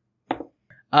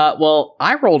 Well,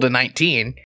 I rolled a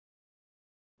 19.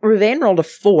 Ravain rolled a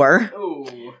 4.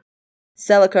 Oh.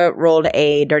 Celica rolled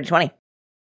a dirty 20.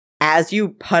 As you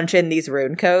punch in these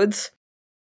rune codes,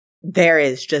 there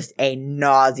is just a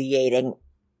nauseating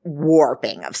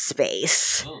warping of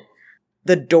space. Oh.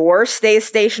 The door stays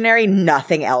stationary,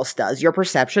 nothing else does. Your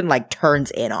perception,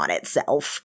 turns in on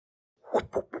itself.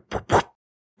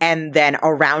 And then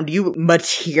around you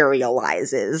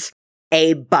materializes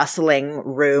a bustling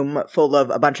room full of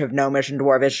a bunch of gnomish and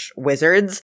dwarvish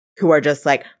wizards who are just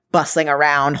bustling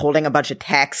around, holding a bunch of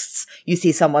texts. You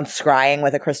see someone scrying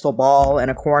with a crystal ball in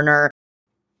a corner.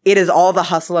 It is all the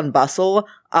hustle and bustle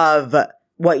of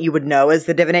what you would know as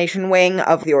the divination wing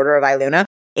of the Order of Iluna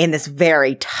in this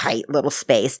very tight little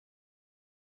space.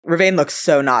 Ravain looks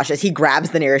so nauseous. He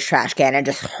grabs the nearest trash can and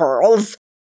just hurls.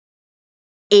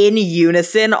 In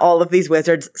unison, all of these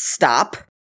wizards stop.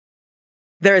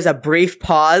 There is a brief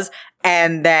pause,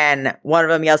 and then one of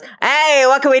them yells, "Hey,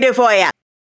 what can we do for you?"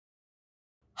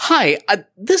 Hi,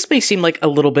 this may seem like a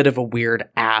little bit of a weird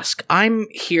ask. I'm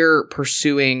here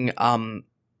pursuing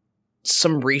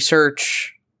some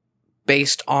research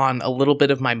based on a little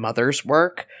bit of my mother's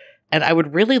work, and I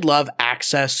would really love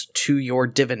access to your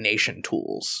divination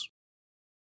tools.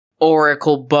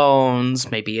 Oracle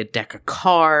bones, maybe a deck of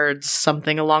cards,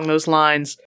 something along those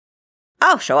lines.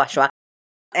 Oh, sure.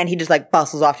 And he just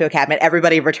bustles off to a cabinet.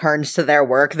 Everybody returns to their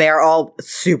work. They are all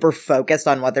super focused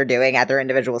on what they're doing at their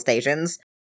individual stations.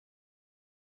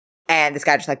 And this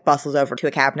guy just bustles over to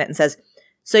a cabinet and says,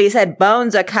 "So you said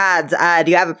bones or cards?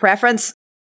 Do you have a preference?"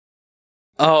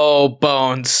 Oh,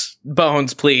 bones.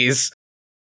 Bones, please.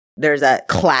 There's a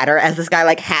clatter as this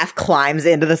guy half climbs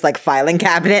into this filing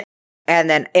cabinet and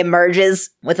then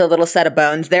emerges with a little set of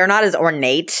bones. They're not as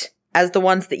ornate as the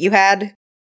ones that you had,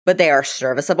 but they are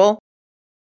serviceable.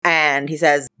 And he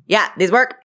says, "Yeah, these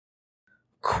work."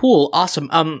 Cool, awesome.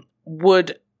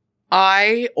 Would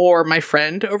I or my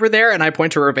friend over there, and I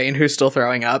point to Ravain who's still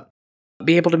throwing up,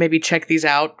 be able to maybe check these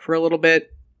out for a little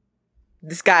bit?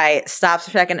 This guy stops for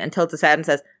a second and tilts his head and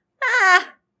says,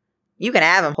 "You can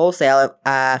have them wholesale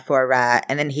for,"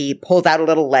 and then he pulls out a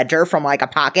little ledger from a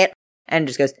pocket and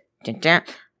just goes,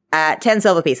 10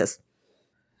 silver pieces.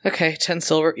 Okay, 10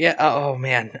 silver. Yeah, oh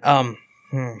man.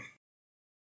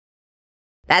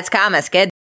 That's Kamas, kid.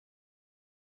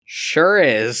 Sure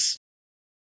is.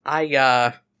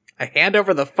 I hand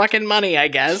over the fucking money, I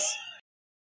guess.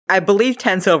 I believe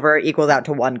 10 silver equals out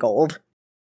to 1 gold.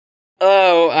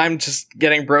 Oh, I'm just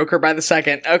getting broker by the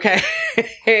second. Okay.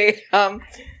 Hey,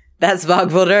 That's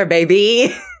Vogvelder,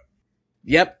 baby.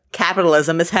 Yep.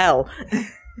 Capitalism is hell.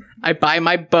 I buy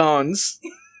my bones.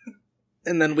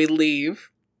 And then we leave.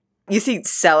 You see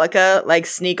Celica, like,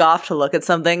 sneak off to look at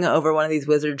something over one of these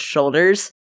wizards'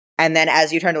 shoulders. And then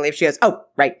as you turn to leave, she goes, oh,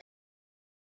 right.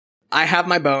 I have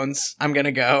my bones. I'm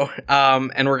gonna go.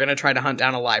 And we're gonna try to hunt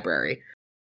down a library.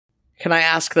 Can I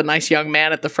ask the nice young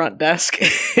man at the front desk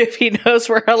if he knows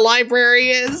where a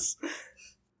library is?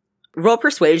 Roll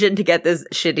persuasion to get this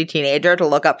shitty teenager to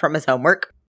look up from his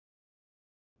homework.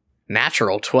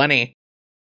 Natural 20.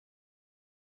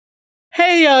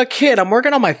 Hey, kid, I'm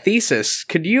working on my thesis.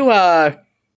 Could you,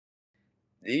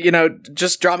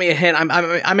 just drop me a hint?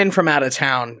 I'm in from out of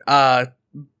town.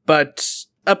 But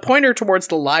a pointer towards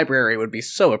the library would be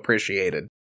so appreciated.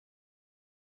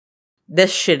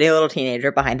 This shitty little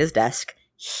teenager behind his desk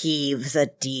heaves a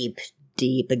deep,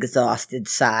 deep, exhausted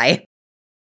sigh.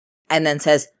 And then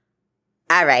says,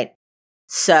 all right,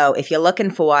 so if you're looking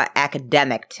for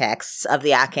academic texts of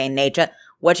the arcane nature,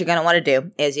 what you're going to want to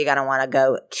do is you're going to want to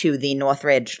go to the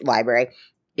Northridge Library.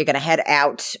 You're going to head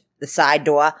out the side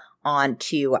door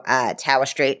onto Tower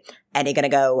Street, and you're going to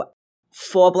go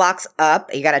 4 blocks up.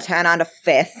 You're going to turn onto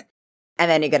 5th, and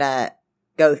then you're going to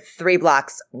go 3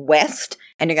 blocks west,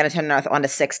 and you're going to turn north onto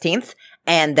 16th.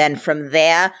 And then from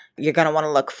there, you're going to want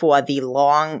to look for the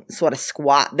long, sort of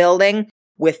squat building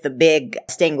with the big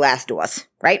stained glass doors,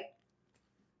 right?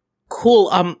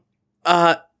 Cool.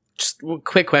 Just a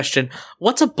quick question.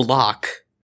 What's a block?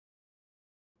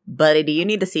 Buddy, do you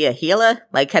need to see a healer?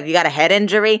 Like, have you got a head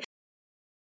injury?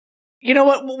 You know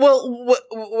what?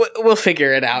 We'll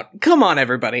figure it out. Come on,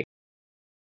 everybody.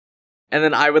 And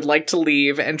then I would like to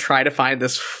leave and try to find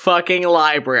this fucking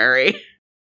library.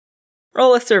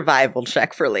 Roll a survival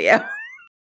check for Leo.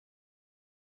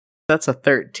 That's a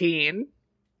 13.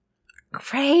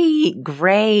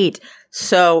 Great.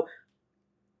 So,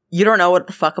 you don't know what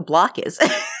the fuck a block is.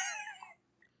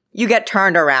 You get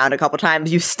turned around a couple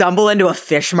times. You stumble into a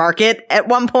fish market at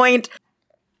one point.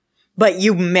 But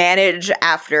you manage,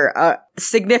 after a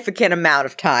significant amount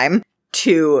of time,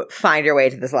 to find your way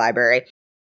to this library.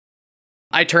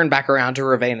 I turn back around to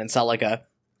Ravane and Celica.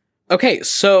 Okay,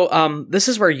 so, this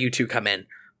is where you two come in.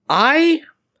 I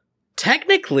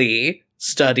technically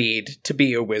studied to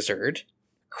be a wizard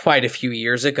quite a few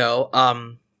years ago.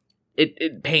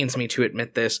 It pains me to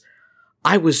admit this.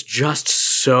 I was just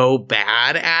so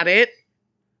bad at it.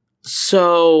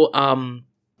 So,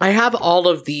 I have all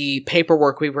of the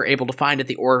paperwork we were able to find at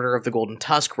the Order of the Golden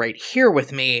Tusk right here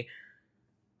with me.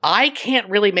 I can't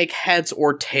really make heads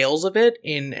or tails of it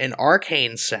in an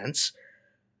arcane sense.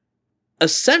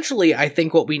 Essentially, I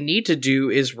think what we need to do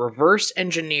is reverse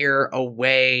engineer a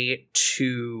way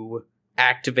to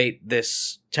activate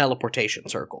this teleportation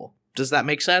circle. Does that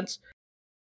make sense?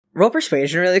 Roll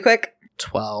persuasion really quick.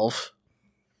 12.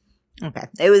 Okay.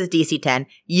 It was DC 10.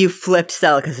 You flipped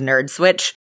Celica's nerd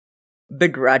switch.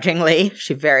 Begrudgingly,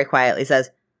 she very quietly says,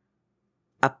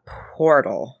 a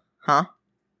portal, huh?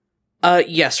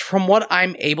 Yes, from what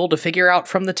I'm able to figure out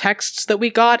from the texts that we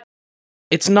got,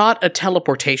 it's not a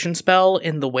teleportation spell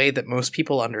in the way that most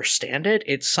people understand it.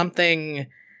 It's something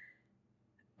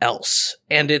else,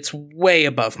 and it's way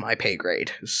above my pay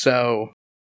grade, so...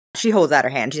 She holds out her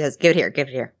hand. She says, give it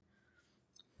here.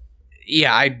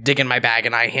 Yeah, I dig in my bag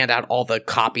and I hand out all the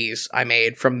copies I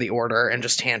made from the order and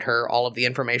just hand her all of the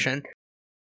information.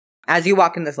 As you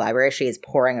walk in this library, she is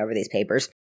poring over these papers.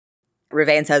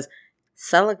 Ravane says,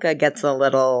 Celica gets a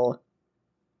little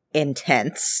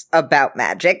intense about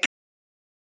magic.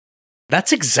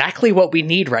 That's exactly what we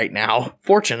need right now,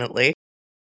 fortunately.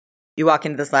 You walk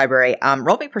into this library.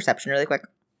 Roll me perception really quick.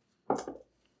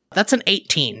 That's an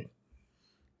 18.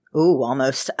 Ooh,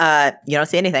 almost. You don't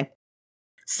see anything.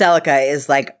 Celica is,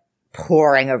 like,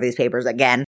 poring over these papers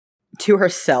again. To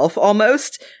herself,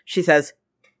 almost. She says,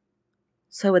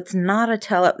 so it's not a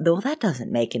well, that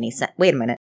doesn't make any sense. Wait a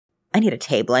minute. I need a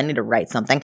table. I need to write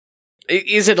something.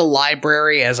 Is it a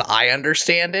library as I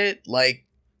understand it? Like,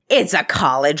 it's a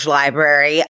college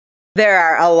library. There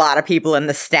are a lot of people in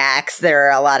the stacks. There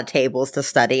are a lot of tables to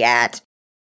study at.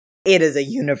 It is a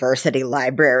university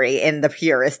library in the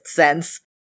purest sense.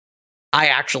 I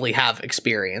actually have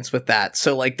experience with that,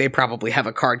 so, like, they probably have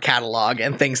a card catalog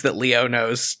and things that Leo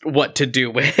knows what to do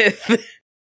with.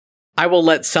 I will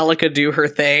let Celica do her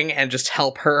thing and just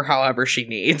help her however she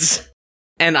needs.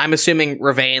 And I'm assuming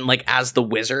Ravane, like, as the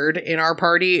wizard in our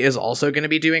party, is also going to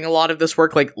be doing a lot of this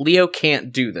work. Like, Leo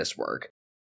can't do this work.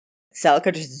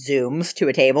 Celica just zooms to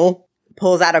a table,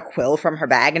 pulls out a quill from her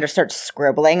bag, and just starts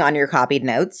scribbling on your copied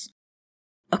notes.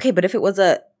 Okay, but if it was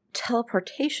a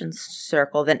teleportation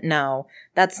circle, then no,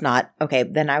 that's not. Okay,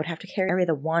 then I would have to carry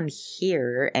the one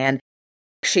here, and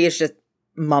she is just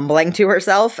mumbling to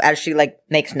herself as she,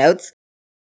 makes notes.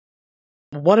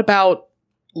 What about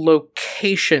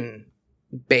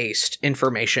location-based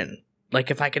information? Like,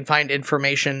 if I can find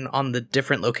information on the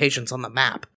different locations on the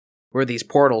map where these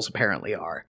portals apparently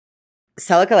are.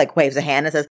 Celica, waves a hand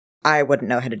and says, I wouldn't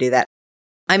know how to do that.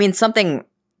 I mean, something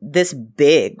this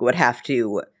big would have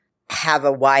to have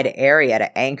a wide area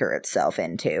to anchor itself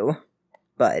into.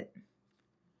 But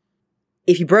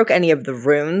if you broke any of the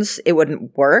runes, it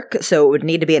wouldn't work, so it would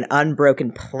need to be an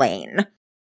unbroken plane.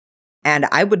 And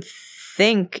I would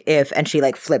think and she,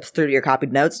 flips through your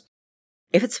copied notes,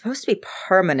 if it's supposed to be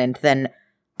permanent, then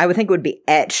I would think it would be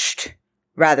etched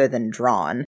rather than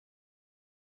drawn.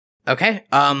 Okay,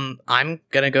 I'm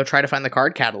gonna go try to find the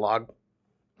card catalog.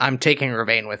 I'm taking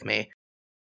Ravain with me.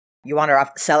 You wander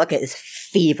off. Celica is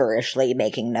feverishly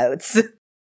making notes.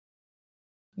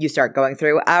 You start going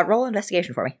through. Roll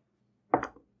investigation for me.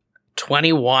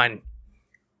 21.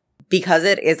 Because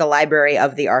it is a library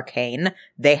of the arcane,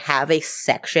 they have a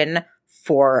section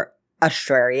for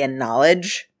Astrarian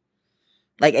knowledge.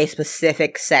 A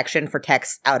specific section for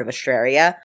texts out of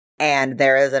Astraria. And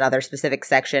there is another specific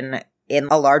section in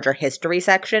a larger history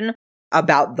section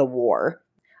about the war.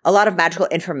 A lot of magical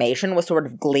information was sort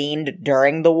of gleaned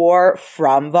during the war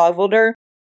from Vogvelder,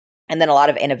 and then a lot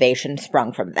of innovation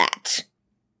sprung from that.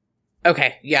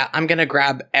 Okay, yeah, I'm gonna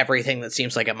grab everything that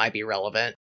seems like it might be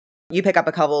relevant. You pick up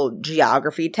a couple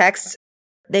geography texts.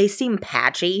 They seem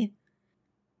patchy.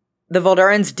 The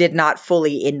Voldurans did not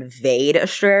fully invade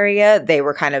Astraria. They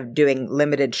were kind of doing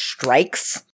limited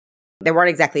strikes. They weren't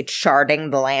exactly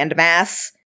charting the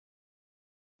landmass.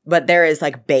 But there is,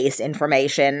 base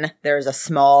information. There's a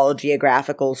small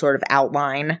geographical sort of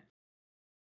outline.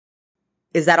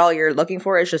 Is that all you're looking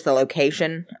for? Is just the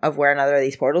location of where another of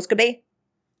these portals could be?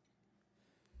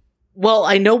 Well,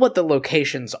 I know what the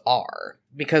locations are,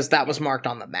 because that was marked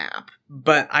on the map.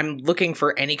 But I'm looking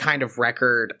for any kind of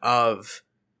record of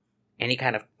any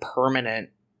kind of permanent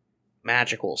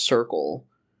magical circle.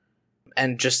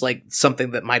 And just, something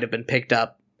that might have been picked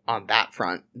up on that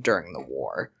front during the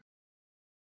war.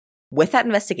 With that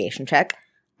investigation check,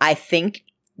 I think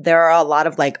there are a lot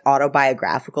of,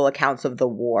 autobiographical accounts of the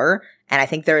war, and I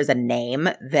think there is a name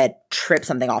that trips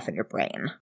something off in your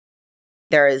brain.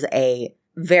 There is a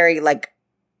very,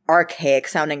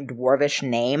 archaic-sounding dwarvish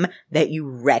name that you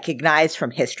recognize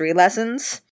from history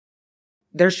lessons.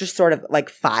 There's just sort of,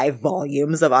 5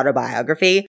 volumes of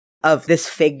autobiography of this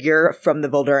figure from the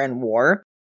Volduran War,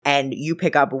 and you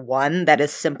pick up one that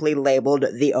is simply labeled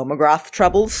the Omegroth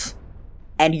Troubles.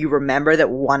 And you remember that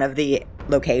one of the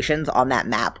locations on that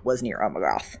map was near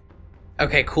Omegroth.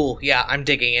 Okay, cool. Yeah, I'm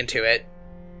digging into it.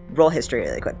 Roll history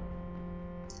really quick.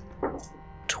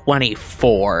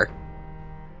 24.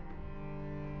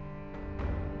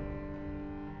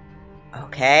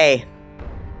 Okay.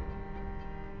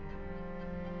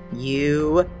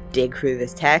 You dig through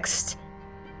this text.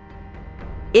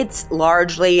 It's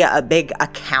largely a big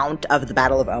account of the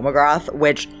Battle of Omegroth,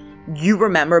 which you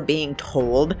remember being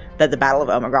told that the Battle of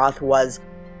Omegroth was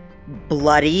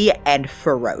bloody and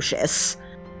ferocious.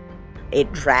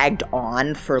 It dragged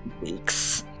on for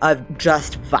weeks of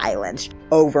just violence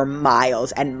over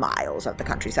miles and miles of the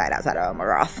countryside outside of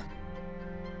Omegroth.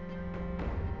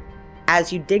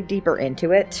 As you dig deeper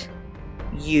into it,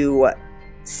 you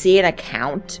see an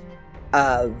account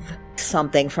of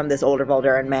something from this older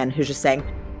Volduran man who's just saying,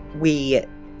 we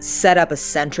set up a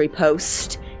sentry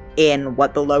post in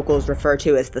what the locals refer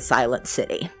to as the Silent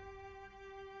City.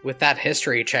 With that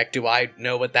history check, do I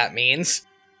know what that means?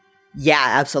 Yeah,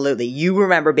 absolutely. You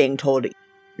remember being told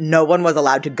no one was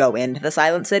allowed to go into the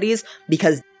Silent Cities,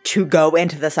 because to go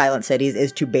into the Silent Cities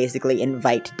is to basically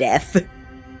invite death.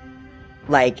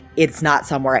 It's not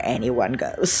somewhere anyone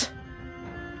goes.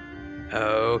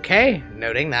 Okay,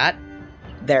 noting that.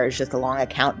 There's just a long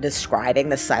account describing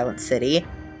the Silent City.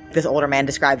 This older man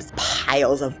describes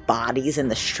piles of bodies in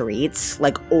the streets,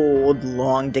 old,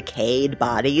 long, decayed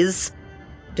bodies.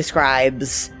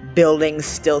 Describes buildings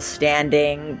still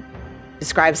standing.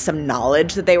 Describes some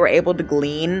knowledge that they were able to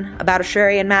glean about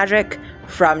Astrarian magic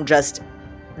from just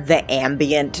the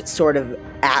ambient sort of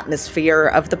atmosphere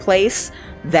of the place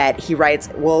that he writes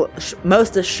will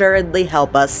most assuredly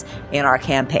help us in our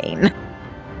campaign.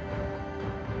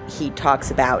 He talks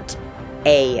about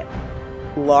a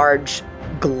large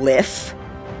glyph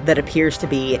that appears to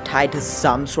be tied to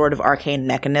some sort of arcane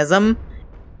mechanism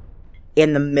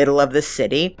in the middle of the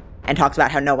city, and talks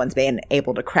about how no one's been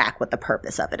able to crack what the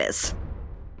purpose of it is.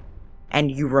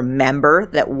 And you remember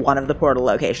that one of the portal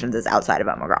locations is outside of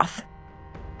Omegroth.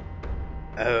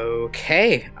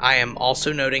 Okay, I am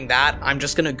also noting that. I'm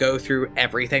just going to go through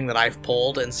everything that I've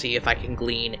pulled and see if I can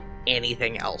glean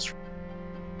anything else.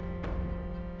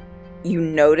 You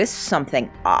notice something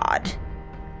odd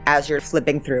as you're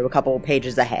flipping through a couple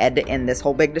pages ahead in this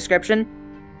whole big description.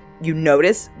 You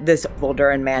notice this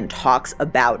Volduran man talks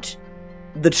about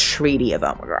the Treaty of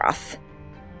Omegroth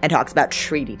and talks about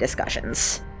treaty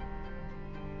discussions.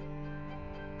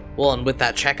 Well, and with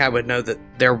that check, I would know that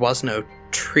there was no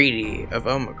Treaty of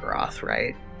Omegroth,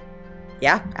 right?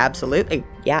 Yeah, absolutely.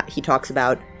 Yeah, he talks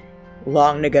about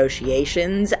long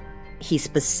negotiations. He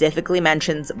specifically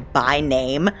mentions by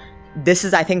name. This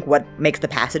is, I think, what makes the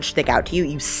passage stick out to you.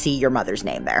 You see your mother's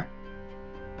name there.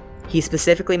 He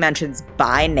specifically mentions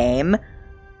by name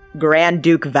Grand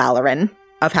Duke Valoran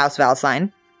of House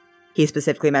Valsine. He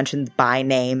specifically mentions by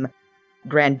name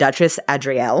Grand Duchess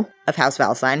Adriel of House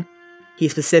Valsine. He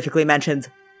specifically mentions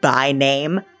by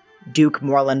name Duke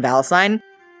Morlan Valsine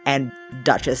and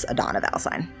Duchess Adana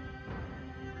Valsine.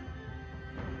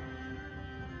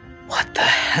 What the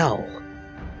hell?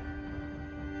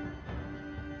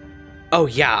 Oh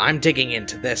yeah, I'm digging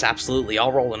into this, absolutely.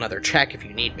 I'll roll another check if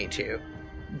you need me to.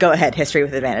 Go ahead, history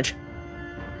with advantage.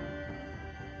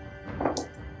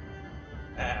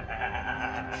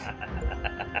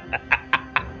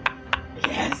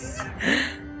 Yes.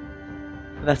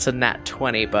 That's a nat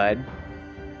 20, bud.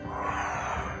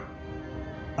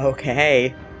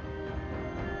 Okay.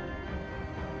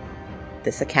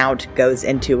 This account goes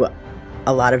into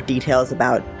a lot of details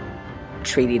about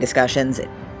treaty discussions.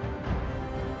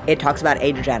 It talks about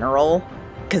a general,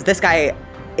 because this guy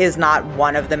is not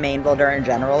one of the main Volduran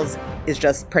generals, is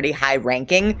just pretty high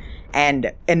ranking,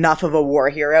 and enough of a war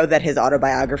hero that his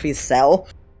autobiographies sell.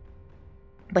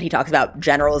 But he talks about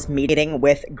generals meeting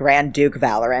with Grand Duke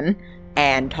Valoran,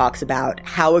 and talks about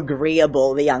how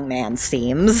agreeable the young man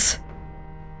seems.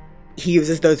 He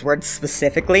uses those words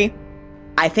specifically.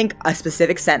 I think a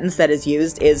specific sentence that is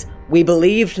used is, "We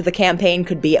believed the campaign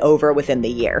could be over within the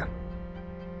year."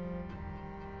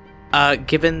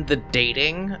 Given the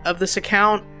dating of this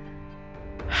account,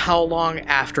 how long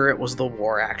after it was the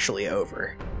war actually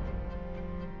over?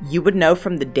 You would know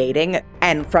from the dating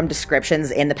and from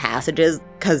descriptions in the passages,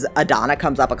 because Adana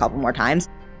comes up a couple more times.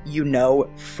 You know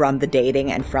from the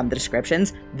dating and from the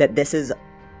descriptions that this is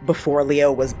before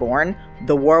Leo was born.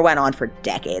 The war went on for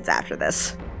decades after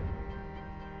this.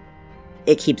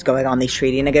 It keeps going on, these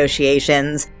treaty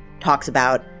negotiations, talks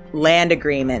about land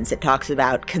agreements, it talks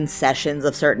about concessions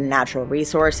of certain natural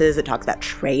resources, it talks about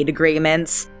trade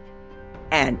agreements,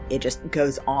 and it just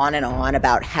goes on and on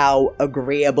about how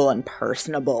agreeable and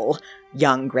personable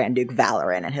young Grand Duke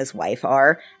Valoran and his wife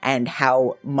are, and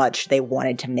how much they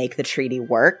wanted to make the treaty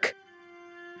work.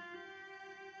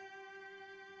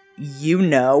 You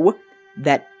know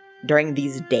that during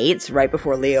these dates, right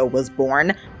before Leo was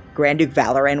born, Grand Duke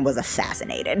Valoran was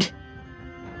assassinated.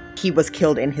 He was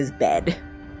killed in his bed.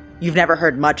 You've never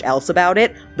heard much else about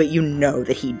it, but you know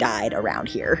that he died around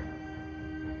here.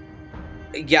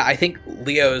 Yeah, I think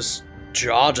Leo's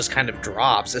jaw just kind of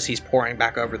drops as he's poring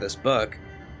back over this book.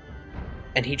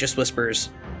 And he just whispers,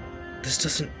 "This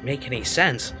doesn't make any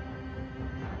sense."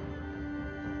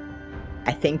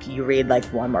 I think you read like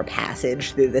one more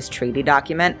passage through this treaty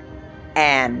document,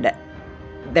 and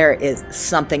there is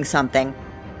something.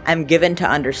 I'm given to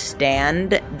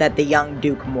understand that the young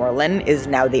Duke Morlan is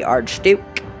now the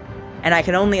Archduke, and I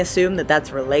can only assume that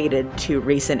that's related to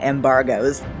recent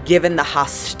embargoes, given the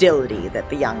hostility that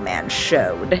the young man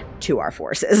showed to our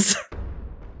forces.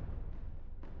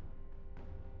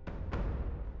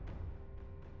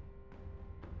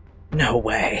 No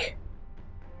way.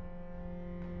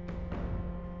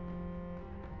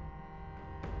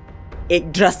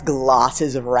 It just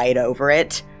glosses right over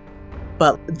it,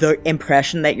 but the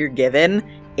impression that you're given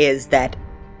is that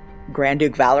Grand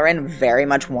Duke Valoran very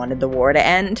much wanted the war to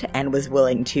end and was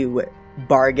willing to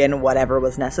bargain whatever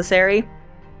was necessary,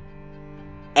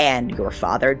 and your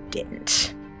father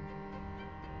didn't.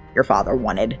 Your father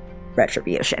wanted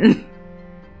retribution.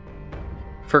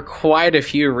 For quite a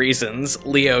few reasons,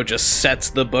 Leo just sets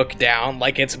the book down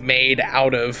like it's made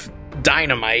out of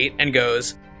dynamite and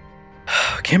goes,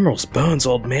 "Kimrel's bones,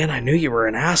 old man, I knew you were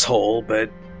an asshole, but..."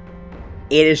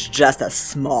 It is just a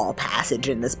small passage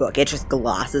in this book. It just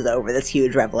glosses over this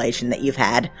huge revelation that you've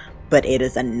had, but it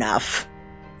is enough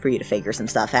for you to figure some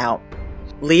stuff out.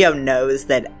 Leo knows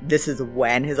that this is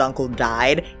when his uncle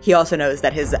died. He also knows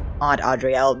that his Aunt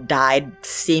Adriel died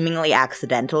seemingly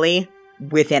accidentally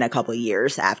within a couple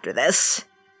years after this.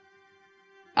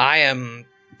 I am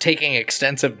taking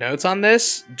extensive notes on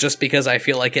this just because I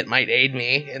feel like it might aid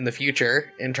me in the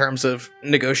future in terms of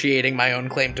negotiating my own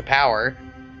claim to power.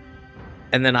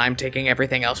 And then I'm taking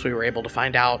everything else we were able to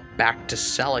find out back to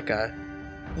Celica.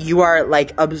 You are,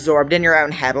 like, absorbed in your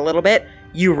own head a little bit.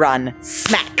 You run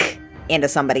smack into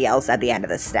somebody else at the end of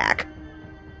the stack.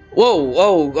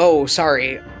 Whoa,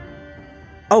 sorry.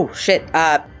 Oh, shit.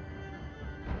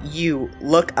 You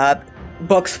look up,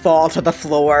 books fall to the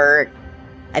floor.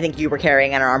 I think you were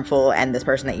carrying an armful, and this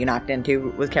person that you knocked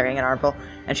into was carrying an armful.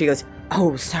 And she goes,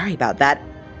 oh, sorry about that.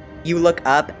 You look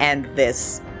up, and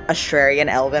this Australian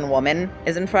elven woman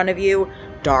is in front of you.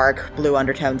 Dark, blue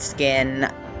undertoned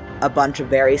skin, a bunch of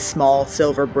very small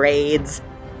silver braids,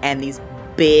 and these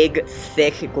big,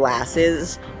 thick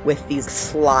glasses with these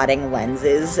slotting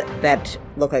lenses that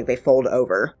look like they fold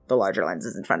over the larger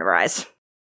lenses in front of her eyes.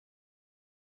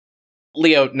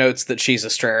 Leo notes that she's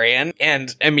Australian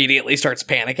and immediately starts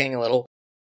panicking a little.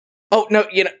 Oh, no,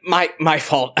 my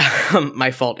fault.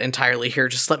 My fault entirely here.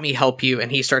 Just let me help you.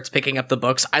 And he starts picking up the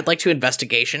books. I'd like to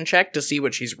investigation check to see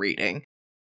what she's reading.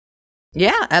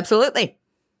 Yeah, absolutely.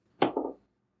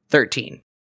 13.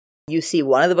 You see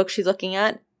one of the books she's looking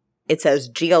at. It says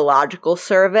Geological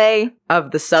Survey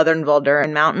of the Southern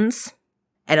Valduran Mountains.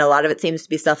 And a lot of it seems to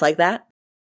be stuff like that.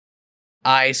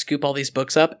 I scoop all these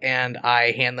books up and I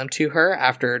hand them to her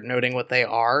after noting what they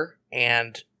are,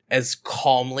 and as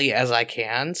calmly as I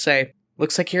can say,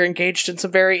 looks like you're engaged in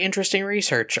some very interesting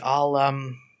research. I'll,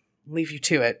 leave you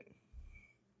to it.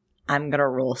 I'm gonna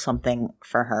roll something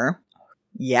for her.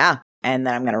 Yeah. And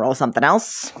then I'm gonna roll something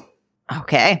else.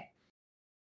 Okay.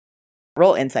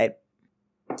 Roll insight.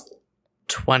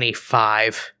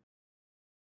 25.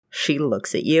 She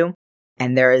looks at you,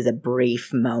 and there is a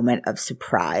brief moment of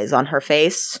surprise on her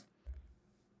face.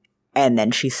 And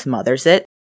then she smothers it,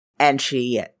 and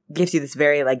she gives you this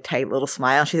very, like, tight little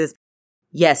smile. She says,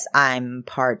 yes, I'm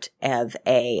part of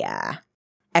a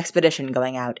expedition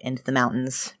going out into the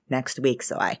mountains next week,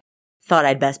 so I thought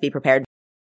I'd best be prepared.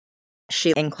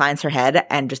 She inclines her head,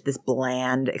 and just this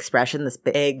bland expression, this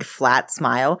big, flat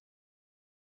smile.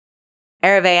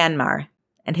 Erve Anmar,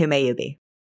 and who may you be?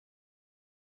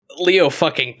 Leo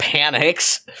fucking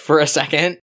panics for a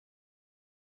second.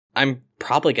 I'm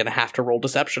probably gonna have to roll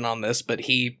deception on this, but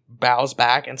he bows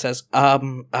back and says,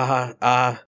 Valor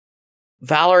and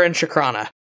Shakrana.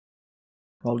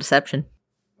 Roll deception.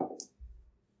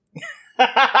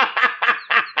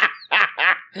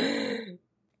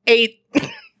 8.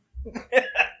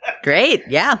 Great,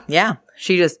 yeah.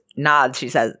 She just nods. She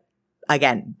says,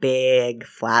 again, big,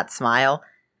 flat smile.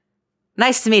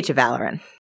 Nice to meet you, Valoran.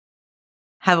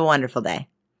 Have a wonderful day.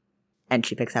 And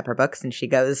she picks up her books and she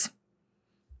goes,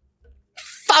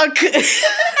 fuck!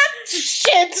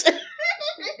 Shit!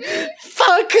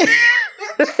 Fuck!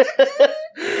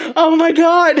 Oh my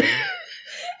god!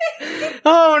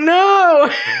 Oh no!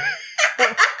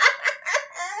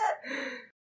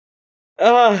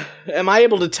 Am I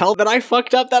able to tell that I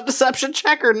fucked up that deception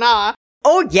check or not?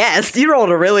 oh yes, you rolled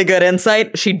a really good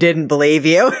insight. She didn't believe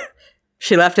you.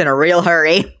 She left in a real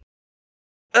hurry.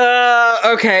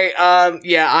 Okay,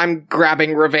 yeah, I'm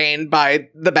grabbing Ravane by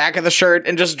the back of the shirt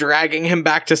and just dragging him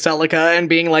back to Celica and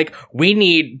being like, we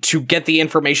need to get the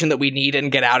information that we need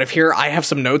and get out of here. I have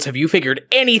some notes. Have you figured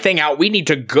anything out? We need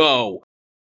to go.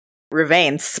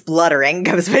 Ravane, spluttering,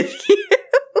 comes with you.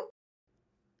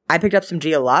 I picked up some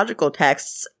geological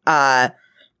texts.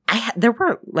 There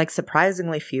were, like,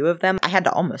 surprisingly few of them. I had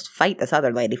to almost fight this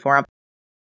other lady for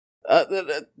them.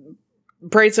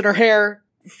 Braids in her hair.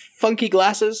 Funky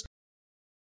glasses.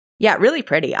 Yeah, really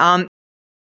pretty.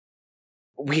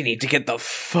 We need to get the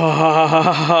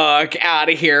fuck out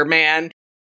of here, man.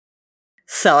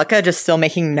 Celica, just still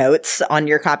making notes on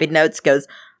your copied notes, goes,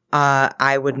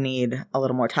 I would need a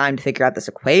little more time to figure out this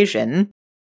equation.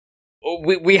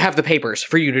 We have the papers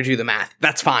for you to do the math.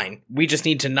 That's fine. We just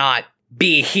need to not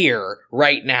be here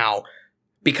right now.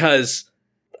 Because,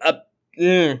 I'm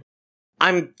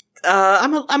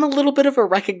a little bit of a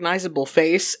recognizable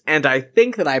face, and I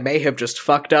think that I may have just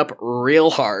fucked up real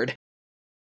hard.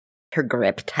 Her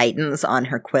grip tightens on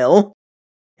her quill,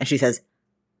 and she says,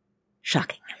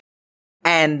 shocking.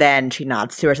 And then she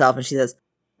nods to herself and she says,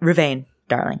 Ravane,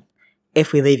 darling,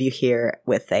 if we leave you here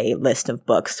with a list of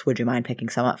books, would you mind picking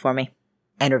some up for me?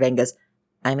 And Ravane goes,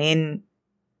 I mean,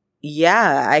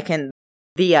 yeah, I can.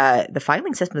 The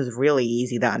filing system is really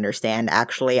easy to understand,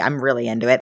 actually. I'm really into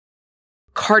it.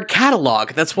 Card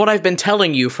catalog. That's what I've been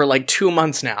telling you for like 2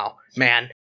 months now,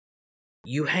 man.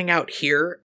 You hang out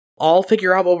here. I'll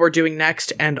figure out what we're doing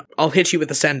next, and I'll hit you with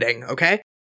the sending, okay?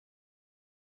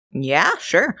 Yeah,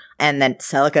 sure. And then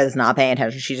Celica is not paying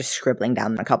attention. She's just scribbling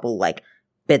down a couple, like,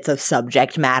 bits of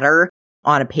subject matter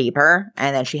on a paper,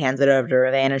 and then she hands it over to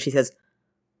Ravane, and she says,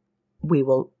 we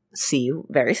will see you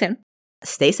very soon.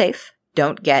 Stay safe.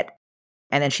 Don't get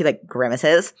And then she,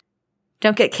 grimaces.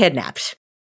 Don't get kidnapped.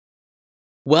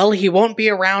 Well, he won't be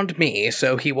around me,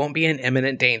 so he won't be in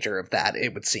imminent danger of that,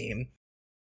 it would seem.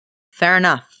 Fair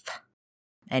enough.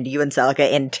 And you and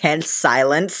Celica, in tense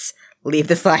silence, leave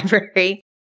this library.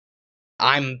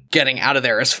 I'm getting out of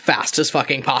there as fast as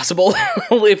fucking possible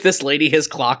if this lady has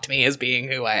clocked me as being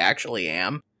who I actually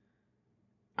am.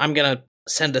 I'm gonna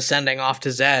send a sending off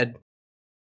to Zed.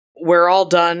 We're all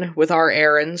done with our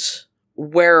errands.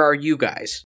 Where are you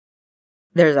guys?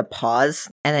 There's a pause,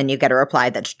 and then you get a reply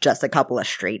that's just a couple of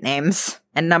street names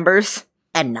and numbers,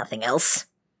 and nothing else.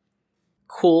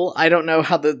 Cool. I don't know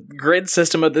how the grid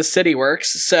system of this city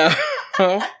works, so...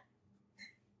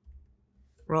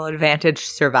 Roll advantage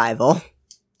survival.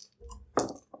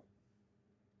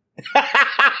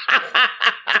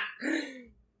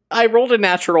 I rolled a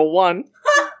natural 1,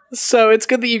 so it's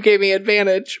good that you gave me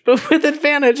advantage, but with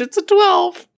advantage, it's a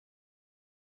 12.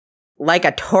 Like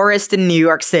a tourist in New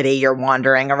York City, you're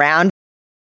wandering around.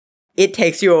 It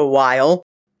takes you a while.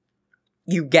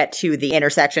 You get to the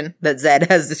intersection that Zed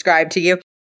has described to you,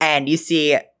 and you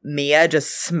see Mia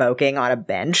just smoking on a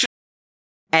bench,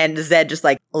 and Zed just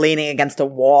leaning against a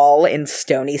wall in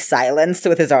stony silence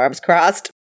with his arms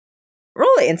crossed.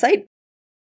 Roll insight.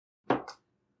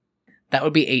 That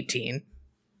would be 18.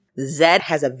 Zed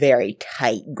has a very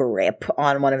tight grip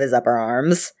on one of his upper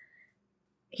arms.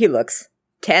 He looks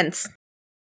tense.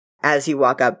 As you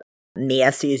walk up,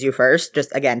 Mia sees you first,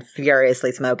 just again,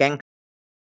 furiously smoking.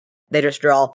 They just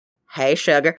drawl, "Hey,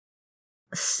 sugar."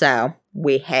 So,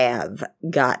 we have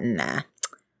gotten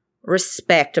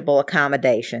respectable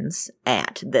accommodations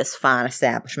at this fine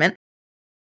establishment.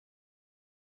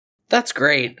 That's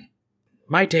great.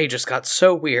 My day just got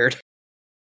so weird.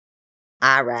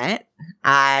 Alright.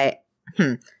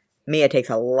 Mia takes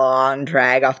a long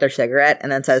drag off their cigarette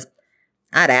and then says,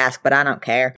 "I'd ask, but I don't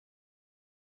care."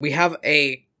 We have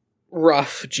a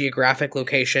rough geographic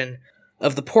location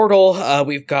of the portal.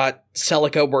 We've got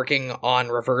Celica working on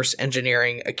reverse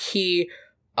engineering a key.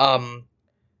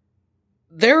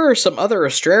 There are some other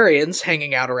Astrarians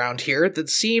hanging out around here that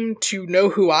seem to know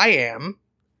who I am.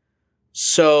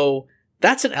 So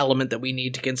that's an element that we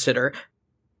need to consider.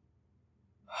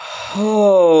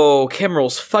 Oh,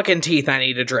 Kimrel's fucking teeth, I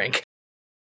need a drink.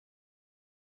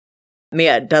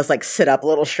 Mia does sit up a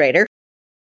little straighter.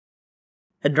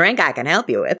 "A drink I can help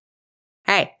you with.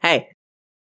 Hey.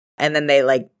 And then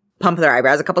they pump their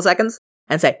eyebrows a couple seconds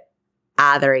and say,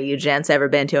 "Either of you gents ever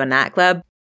been to a nightclub?"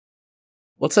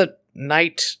 What's a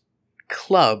night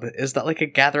club? Is that a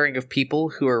gathering of people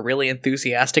who are really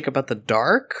enthusiastic about the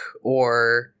dark,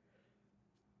 or...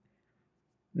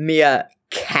 Mia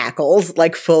cackles,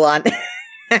 full on,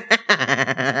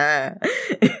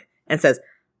 and says,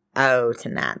 "Oh,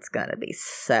 tonight's gonna be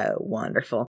so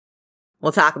wonderful.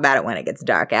 We'll talk about it when it gets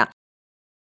dark out."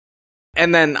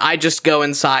 And then I just go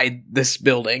inside this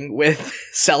building with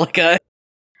Celica.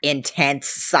 Intense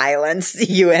silence.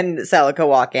 You and Celica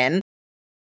walk in.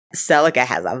 Celica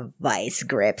has a vice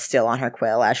grip still on her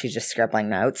quill as she's just scribbling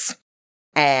notes.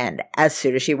 And as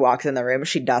soon as she walks in the room,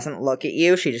 she doesn't look at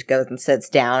you. She just goes and sits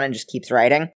down and just keeps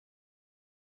writing.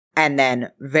 And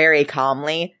then, very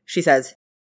calmly, she says,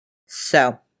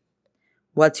 "So,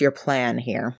 what's your plan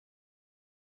here?"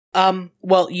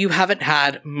 Well, you haven't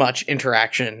had much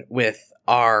interaction with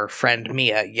our friend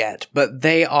Mia yet, but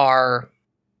they are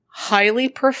highly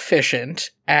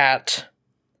proficient at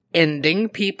ending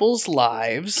people's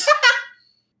lives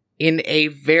in a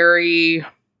very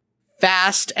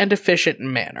fast and efficient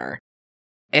manner,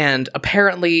 and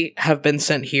apparently have been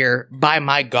sent here by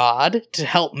my god to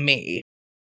help me.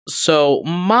 So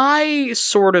my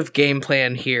sort of game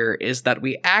plan here is that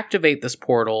we activate this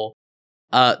portal.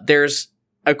 There's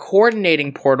a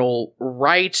coordinating portal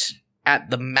right at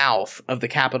the mouth of the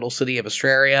capital city of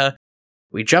Astraria.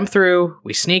 We jump through,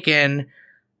 we sneak in.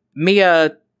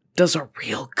 Mia does a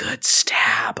real good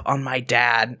stab on my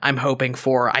dad, I'm hoping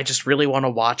for. I just really want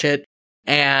to watch it.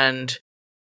 And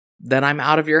then I'm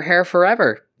out of your hair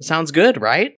forever. Sounds good,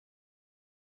 right?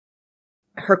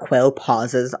 Her quill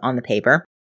pauses on the paper,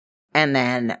 and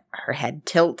then her head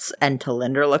tilts, and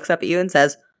Talindra looks up at you and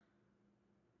says,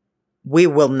 "We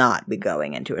will not be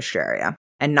going into Astraria,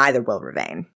 and neither will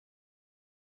Ravain."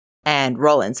 And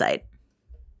roll insight.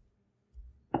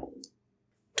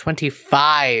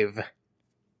 25.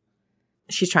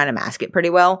 She's trying to mask it pretty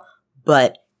well,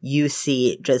 but you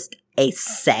see just a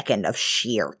second of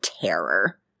sheer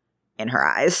terror in her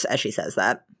eyes as she says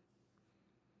that.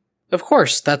 Of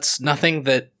course, that's nothing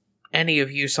that any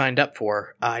of you signed up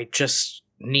for. I just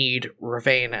need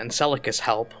Ravain and Celica's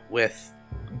help with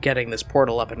getting this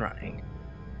portal up and running.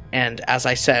 And as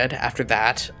I said, after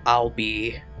that, I'll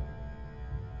be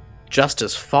just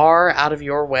as far out of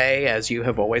your way as you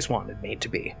have always wanted me to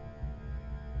be.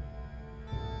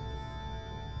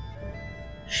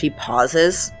 She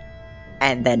pauses,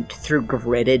 and then through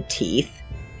gritted teeth,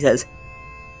 says,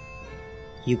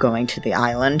 "You going to the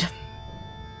island?"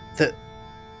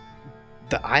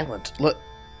 The island? Look,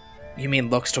 you mean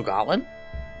Luxtogalan?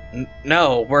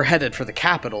 No, we're headed for the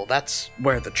capital. That's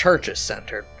where the church is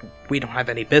centered. We don't have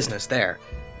any business there.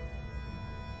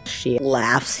 She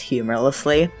laughs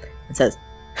humorlessly and says,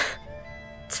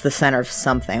 "It's the center of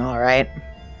something, all right?"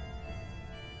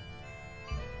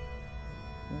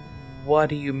 What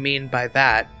do you mean by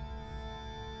that?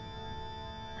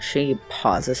 She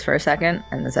pauses for a second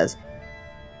and then says,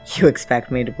 "You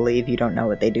expect me to believe you don't know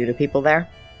what they do to people there?"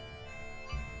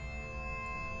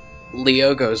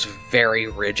 Leo goes very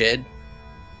rigid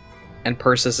and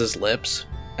purses his lips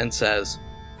and says,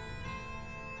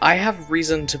 "I have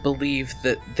reason to believe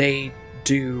that they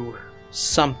do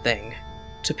something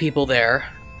to people there.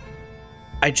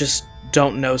 I just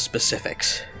don't know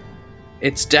specifics.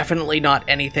 It's definitely not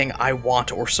anything I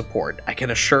want or support, I can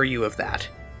assure you of that.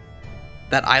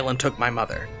 That island took my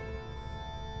mother."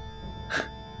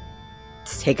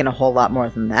 It's taken a whole lot more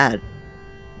than that.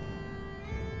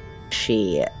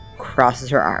 She crosses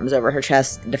her arms over her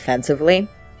chest defensively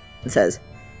and says,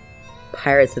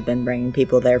 "Pirates have been bringing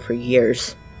people there for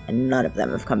years, and none of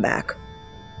them have come back."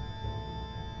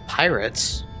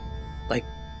 Pirates? Like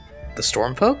the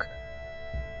Stormfolk?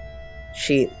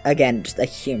 She, again, just a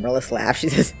humorless laugh. She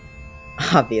says,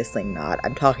 "Obviously not.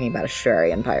 I'm talking about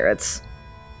Astrarian pirates."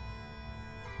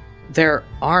 There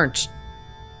aren't.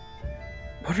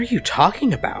 What are you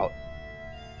talking about?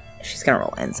 She's gonna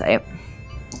roll insight.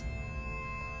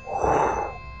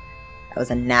 That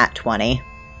was a nat 20.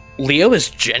 Leo is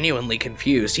genuinely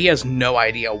confused. He has no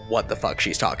idea what the fuck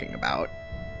she's talking about.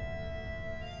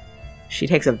 She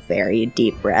takes a very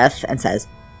deep breath and says,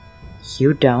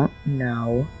 "You don't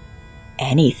know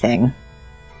anything."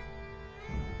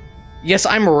 Yes,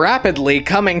 I'm rapidly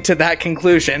coming to that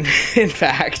conclusion, in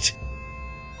fact.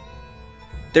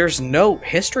 There's no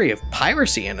history of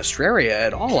piracy in Astraria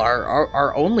at all.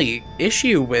 Our only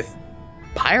issue with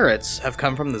pirates have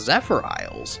come from the Zephyr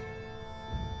Isles.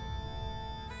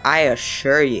 I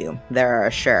assure you, there are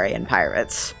Astrarian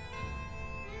pirates.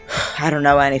 I don't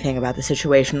know anything about the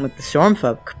situation with the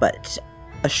Stormfolk, but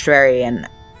Astrarian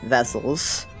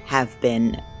vessels have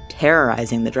been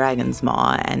terrorizing the Dragon's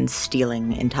Maw and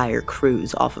stealing entire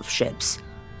crews off of ships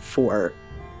for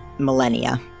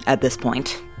millennia at this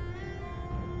point.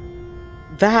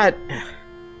 That...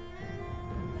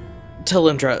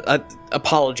 Talindra,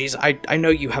 apologies. I know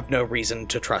you have no reason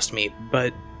to trust me,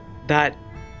 but that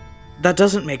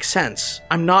doesn't make sense.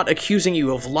 I'm not accusing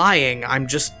you of lying, I'm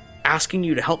just asking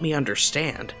you to help me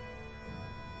understand.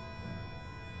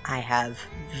 I have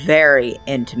very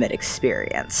intimate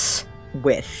experience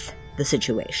with the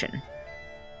situation.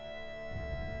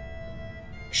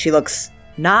 She looks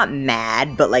not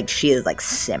mad, but like she is like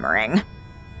simmering.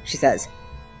 She says,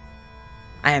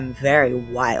 "I am very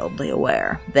wildly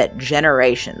aware that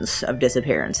generations of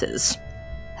disappearances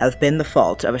have been the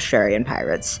fault of Astrarian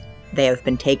pirates. They have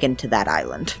been taken to that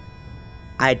island.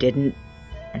 I didn't,"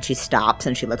 and she stops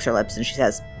and she licks her lips and she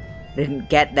says, "I didn't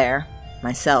get there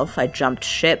myself. I jumped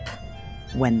ship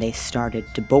when they started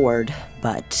to board,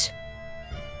 but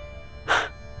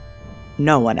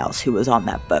no one else who was on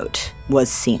that boat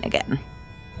was seen again.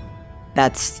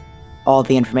 That's all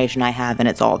the information I have, and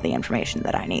it's all the information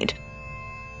that I need."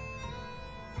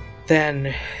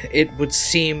 Then it would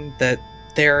seem that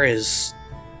there is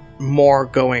more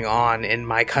going on in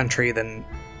my country than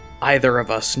either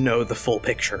of us know the full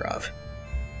picture of.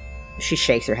 She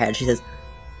shakes her head. She says,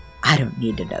 "I don't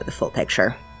need to know the full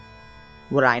picture.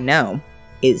 What I know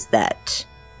is that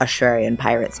Astrarian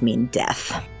pirates mean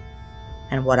death.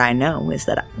 And what I know is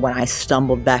that when I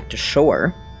stumbled back to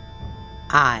shore,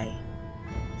 I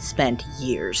spent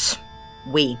years.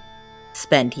 We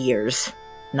spent years,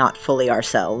 not fully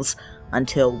ourselves,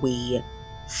 until we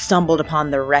stumbled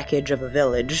upon the wreckage of a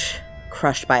village,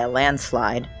 crushed by a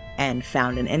landslide, and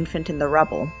found an infant in the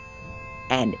rubble.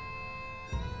 And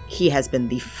he has been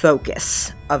the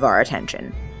focus of our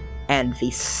attention. And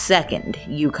the second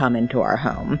you come into our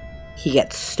home, he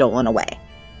gets stolen away.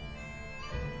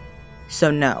 So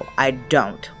no, I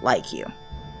don't like you.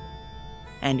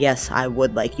 And yes, I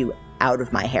would like you out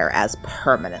of my hair as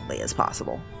permanently as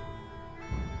possible."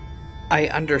 I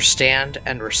understand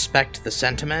and respect the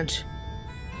sentiment,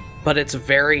 but it's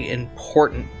very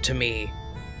important to me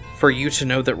for you to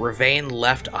know that Ravain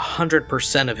left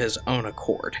 100% of his own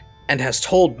accord, and has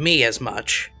told me as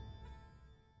much.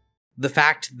 The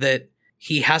fact that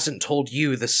he hasn't told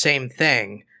you the same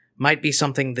thing might be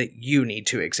something that you need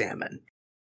to examine.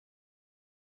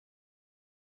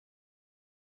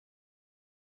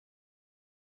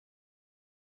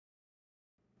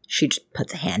 She just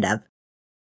puts a hand up.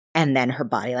 And then her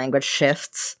body language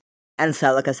shifts. And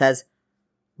Celica says,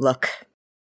 look,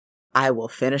 I will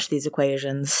finish these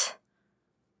equations.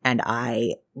 And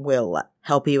I will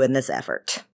help you in this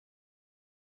effort.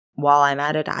 While I'm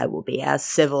at it, I will be as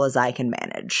civil as I can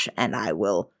manage. And I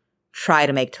will try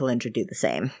to make Talindra do the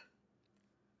same.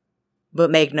 But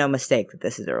make no mistake that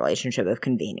this is a relationship of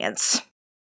convenience.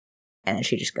 And then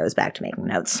she just goes back to making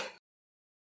notes.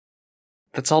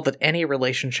 That's all that any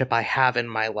relationship I have in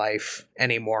my life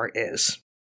anymore is.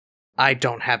 I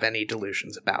don't have any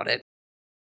delusions about it.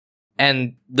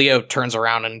 And Leo turns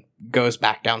around and goes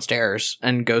back downstairs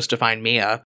and goes to find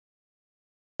Mia.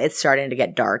 It's starting to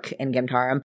get dark in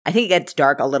Gimtarum. I think it gets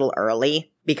dark a little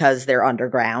early because they're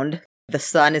underground. The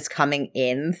sun is coming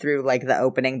in through like the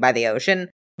opening by the ocean,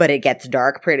 but it gets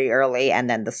dark pretty early and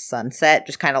then the sunset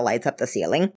just kind of lights up the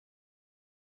ceiling.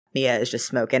 Mia is just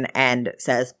smoking and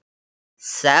says,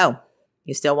 so,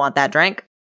 you still want that drink?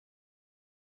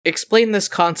 Explain this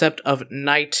concept of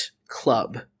night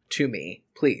club to me,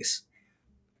 please.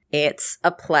 It's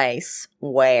a place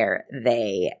where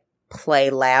they play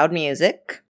loud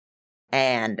music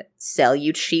and sell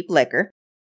you cheap liquor,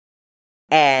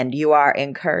 and you are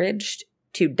encouraged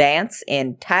to dance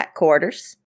in tight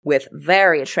quarters with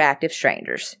very attractive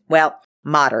strangers. Well,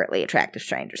 moderately attractive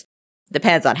strangers.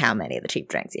 Depends on how many of the cheap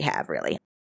drinks you have, really.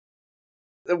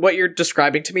 What you're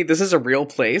describing to me, this is a real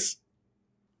place?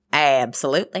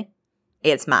 Absolutely.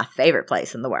 It's my favorite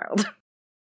place in the world.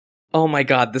 Oh my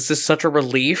god, this is such a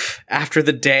relief after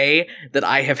the day that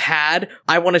I have had.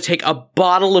 I want to take a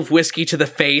bottle of whiskey to the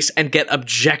face and get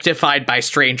objectified by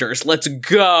strangers. Let's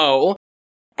go!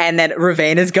 And then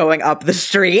Ravane is going up the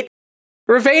street.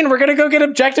 Ravane, we're gonna go get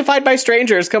objectified by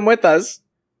strangers. Come with us.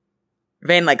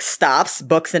 Ravane, like, stops,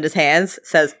 books in his hands,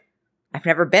 says, I've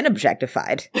never been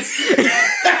objectified.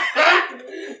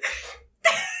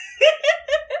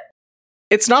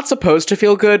 It's not supposed to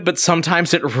feel good, but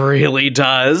sometimes it really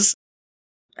does.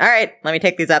 All right, let me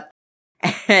take these up.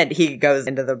 And he goes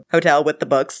into the hotel with the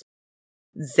books.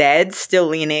 Zed's still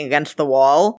leaning against the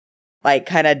wall, like,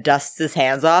 kind of dusts his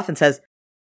hands off and says,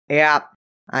 yeah,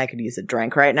 I could use a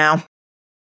drink right now.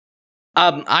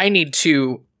 I need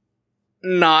to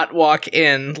not walk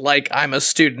in like I'm a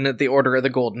student at the Order of the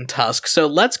Golden Tusk, so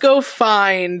let's go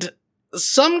find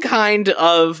some kind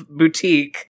of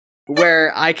boutique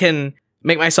where I can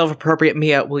make myself appropriate.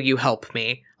 Mia, will you help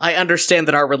me? I understand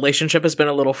that our relationship has been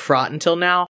a little fraught until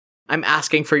now. I'm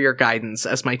asking for your guidance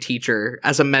as my teacher,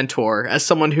 as a mentor, as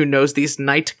someone who knows these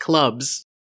night clubs.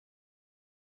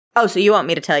 Oh, so you want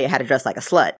me to tell you how to dress like a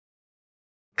slut?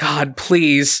 God,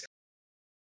 please.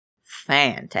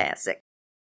 Fantastic.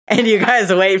 And you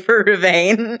guys wait for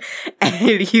Ravane,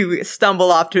 and you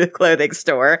stumble off to a clothing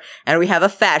store, and we have a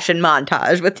fashion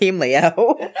montage with Team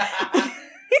Leo.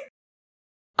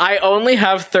 I only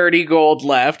have 30 gold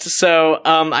left, so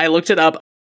I looked it up.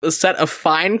 A set of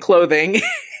fine clothing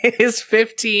is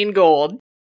 15 gold.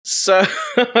 So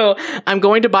I'm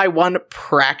going to buy one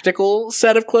practical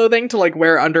set of clothing to like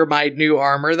wear under my new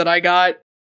armor that I got.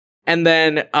 And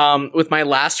then with my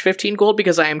last 15 gold,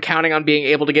 because I am counting on being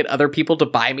able to get other people to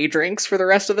buy me drinks for the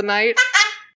rest of the night,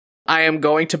 I am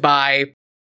going to buy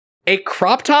a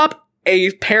crop top, a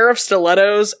pair of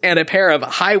stilettos, and a pair of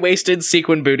high-waisted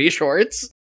sequin booty shorts.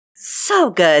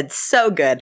 So good, so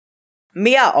good.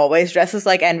 Mia always dresses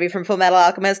like Envy from Fullmetal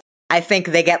Alchemist. I think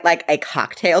they get like a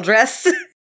cocktail dress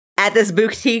at this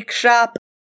boutique shop.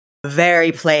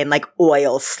 Very plain, like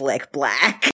oil slick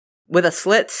black. With a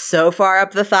slit so far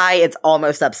up the thigh, it's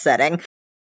almost upsetting.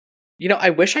 You know, I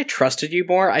wish I trusted you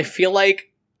more. I feel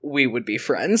like we would be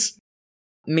friends.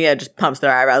 Mia just pumps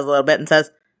their eyebrows a little bit and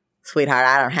says, sweetheart,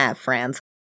 I don't have friends.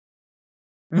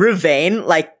 Ravane,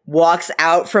 like, walks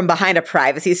out from behind a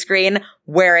privacy screen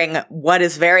wearing what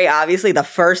is very obviously the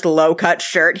first low-cut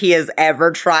shirt he has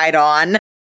ever tried on.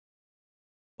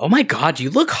 Oh my god, you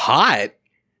look hot.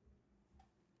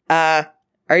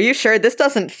 Are you sure? This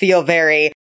doesn't feel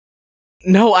very...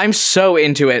 No, I'm so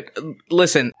into it.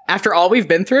 Listen, after all we've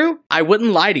been through, I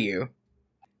wouldn't lie to you.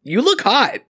 You look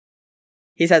hot.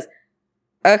 He says,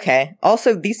 okay,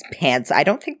 also these pants, I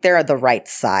don't think they're the right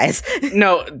size.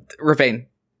 No, Ravane,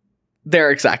 they're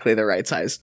exactly the right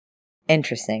size.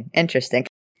 Interesting.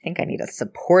 I think I need a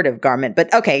supportive garment,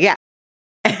 but okay, yeah.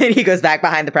 And he goes back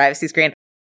behind the privacy screen.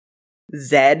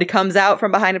 Zed comes out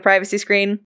from behind the privacy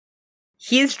screen.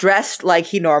 He's dressed like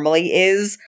he normally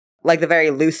is. Like the very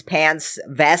loose pants,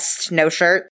 vest, no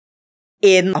shirt.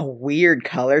 in a weird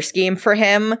color scheme for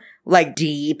him, like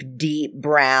deep, deep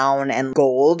brown and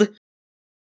gold.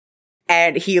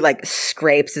 And he like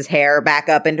scrapes his hair back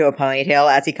up into a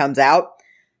ponytail as he comes out.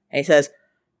 And he says,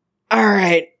 "All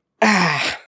right,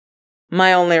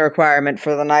 my only requirement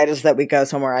for the night is that we go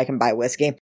somewhere I can buy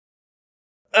whiskey."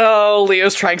 Oh,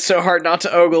 Leo's trying so hard not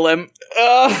to ogle him.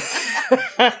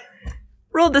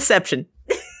 Roll deception.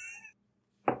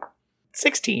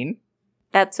 16.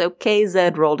 That's okay,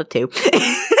 Zed rolled a 2.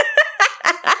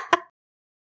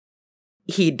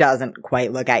 He doesn't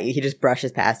quite look at you. He just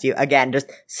brushes past you. Again,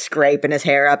 just scraping his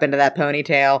hair up into that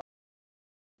ponytail.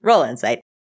 Roll insight.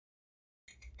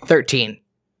 13.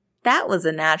 That was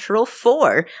a natural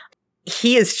 4.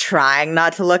 He is trying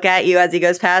not to look at you as he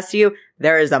goes past you.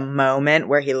 There is a moment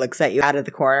where he looks at you out of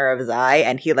the corner of his eye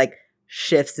and he like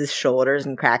shifts his shoulders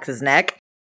and cracks his neck.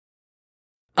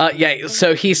 Yeah,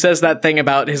 so he says that thing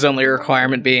about his only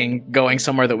requirement being going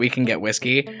somewhere that we can get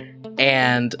whiskey,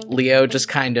 and Leo just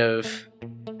kind of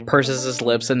purses his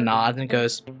lips and nods and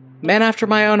goes, "Man after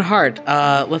my own heart,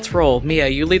 let's roll. Mia,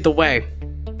 you lead the way."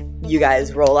 You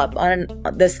guys roll up on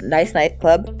this nice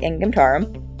nightclub in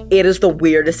Gintarum. It is the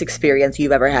weirdest experience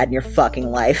you've ever had in your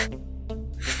fucking life.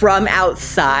 From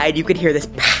outside, you could hear this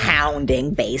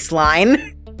pounding bass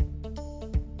line.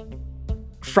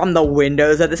 From the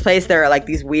windows of this place, there are like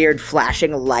these weird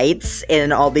flashing lights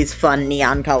in all these fun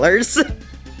neon colors.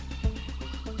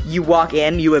 You walk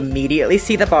in, you immediately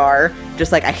see the bar,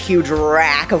 just like a huge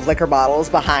rack of liquor bottles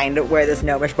behind where this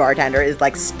gnomish bartender is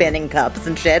like spinning cups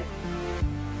and shit.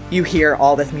 You hear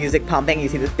all this music pumping, you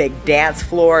see this big dance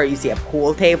floor, you see a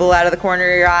pool table out of the corner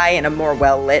of your eye in a more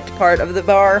well-lit part of the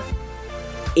bar.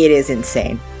 It is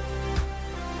insane.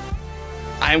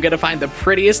 I'm gonna find the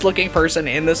prettiest looking person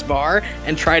in this bar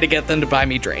and try to get them to buy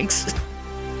me drinks.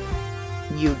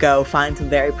 You go find some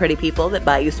very pretty people that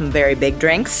buy you some very big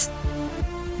drinks.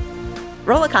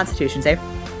 Roll a Constitution save.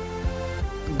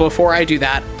 Before I do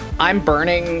that, I'm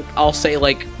burning, I'll say,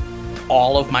 like,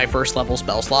 all of my first level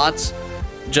spell slots.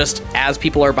 Just as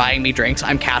people are buying me drinks,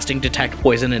 I'm casting Detect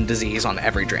Poison and Disease on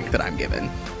every drink that I'm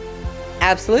given.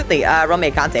 Absolutely. Roll me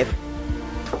a con save.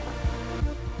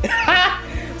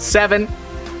 7.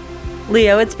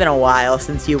 Leo, it's been a while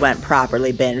since you went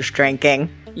properly binge drinking.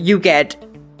 You get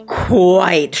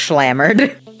quite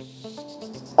schlammered.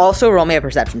 Also, roll me a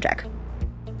perception check.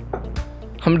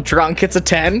 I'm drunk, it's a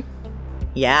 10.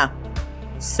 Yeah.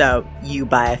 So, you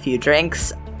buy a few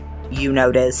drinks. You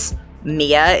notice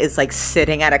Mia is like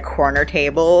sitting at a corner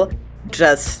table,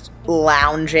 just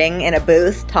lounging in a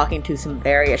booth, talking to some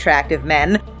very attractive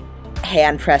men,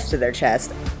 hand pressed to their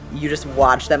chest. You just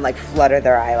watch them like flutter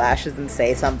their eyelashes and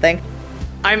say something.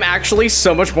 I'm actually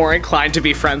so much more inclined to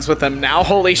be friends with them now,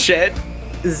 holy shit.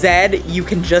 Zed, you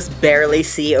can just barely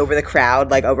see over the crowd,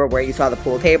 like over where you saw the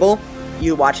pool table.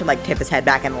 You watch him like tip his head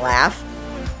back and laugh.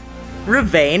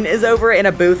 Ravane is over in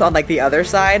a booth on like the other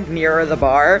side, nearer the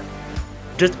bar,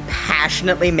 just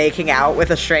passionately making out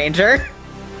with a stranger.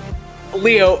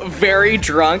 Leo, very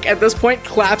drunk at this point,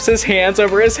 claps his hands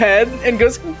over his head and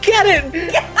goes, "Get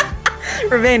it!"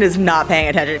 Ravane is not paying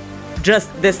attention.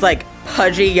 Just this like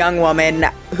pudgy young woman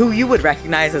who you would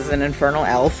recognize as an infernal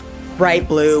elf. Bright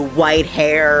blue, white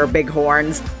hair, big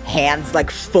horns, hands like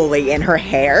fully in her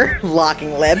hair,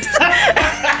 locking lips.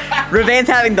 Ravane's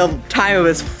having the time of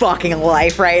his fucking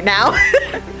life right now.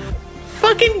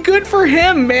 Fucking good for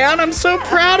him, man. I'm so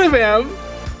proud of him.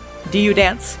 Do you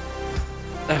dance?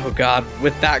 Oh god,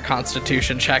 with that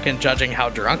constitution check and judging how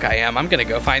drunk I am, I'm gonna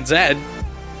go find Zed.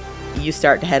 You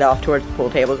start to head off towards the pool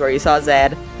tables where you saw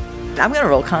Zed. I'm gonna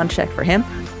roll con check for him.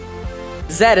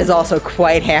 Zed is also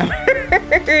quite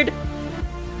hammered.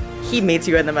 He meets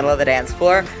you in the middle of the dance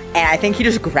floor, and I think he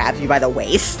just grabs you by the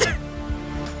waist.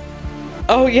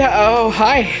 Oh yeah, oh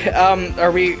hi.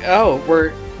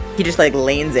 We're... He just like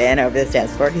leans in over this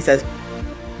dance floor. He says,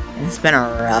 "It's been a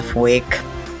rough week.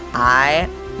 I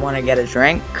want to get a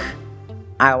drink,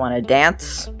 I want to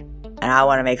dance, and I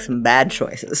want to make some bad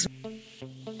choices."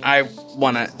 I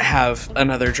want to have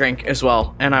another drink as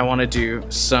well, and I want to do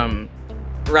some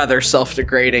rather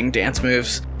self-degrading dance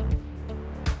moves.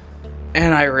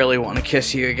 And I really want to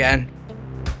kiss you again.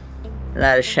 Is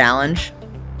that a challenge?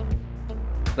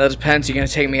 That depends. You gonna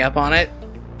take me up on it?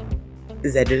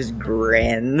 Zed just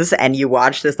grins, and you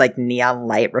watch this like neon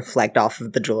light reflect off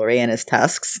of the jewelry in his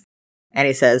tusks. And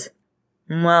he says,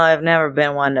 "Well, I've never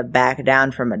been one to back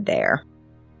down from a dare."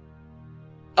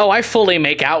 Oh, I fully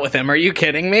make out with him. Are you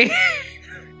kidding me?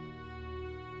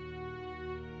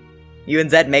 You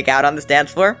and Zed make out on this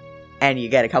dance floor, and you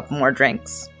get a couple more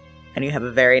drinks, and you have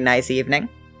a very nice evening.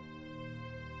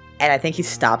 And I think he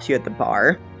stops you at the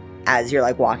bar, as you're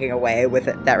like walking away with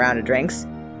that round of drinks.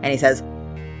 And he says,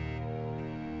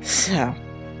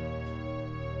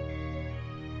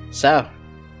 So,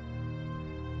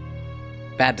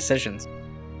 bad decisions.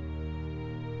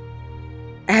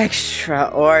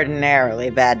 Extraordinarily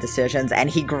bad decisions. And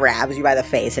he grabs you by the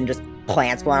face and just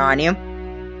plants one on you.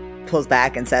 Pulls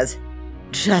back and says,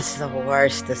 just the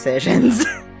worst decisions.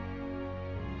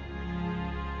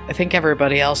 I think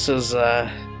everybody else is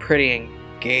pretty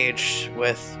engaged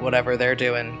with whatever they're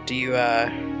doing. Do you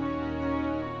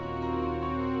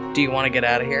want to get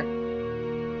out of here?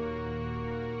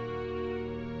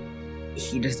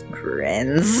 He just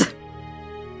grins.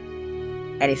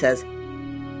 And he says,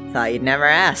 thought you'd never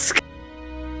ask.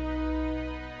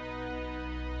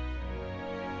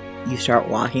 You start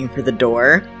walking for the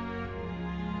door.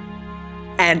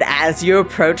 And as you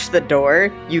approach the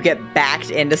door, you get backed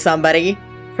into somebody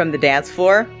from the dance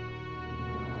floor.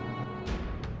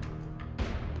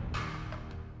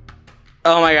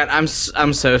 Oh my god, I'm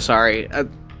so sorry.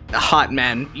 Hot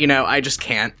men, I just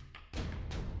can't.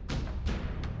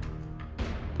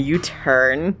 You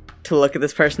turn to look at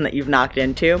this person that you've knocked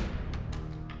into,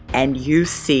 and you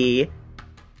see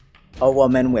a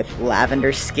woman with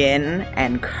lavender skin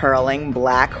and curling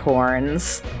black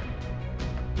horns,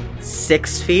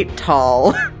 6 feet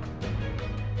tall,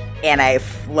 in a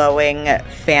flowing,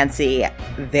 fancy,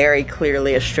 very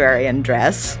clearly Australian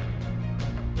dress.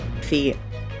 She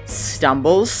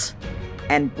stumbles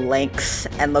and blinks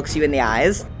and looks you in the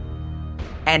eyes,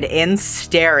 and in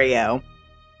stereo,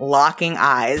 locking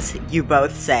eyes, you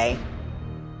both say,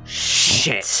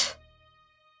 shit.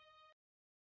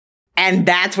 And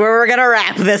that's where we're gonna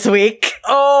wrap this week.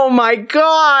 Oh my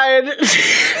god!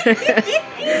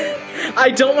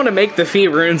 I don't want to make the fee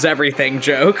ruins everything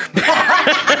joke.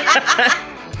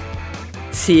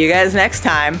 See you guys next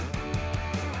time.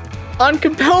 On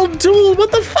Compelled Duel,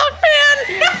 what the fuck, man?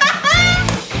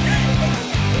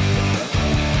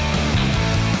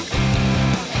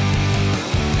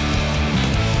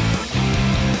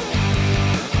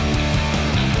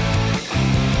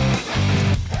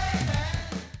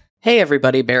 Hey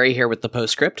everybody, Barry here with the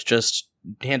postscript, just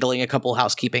handling a couple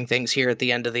housekeeping things here at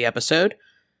the end of the episode.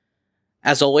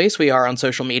 As always, we are on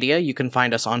social media. You can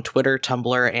find us on Twitter,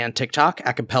 Tumblr, and TikTok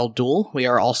at Compelled Duel. We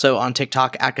are also on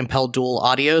TikTok at Compelled Duel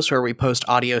Audios, where we post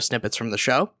audio snippets from the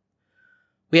show.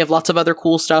 We have lots of other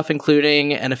cool stuff,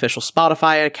 including an official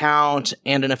Spotify account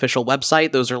and an official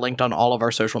website. Those are linked on all of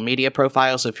our social media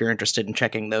profiles if you're interested in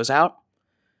checking those out.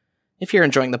 If you're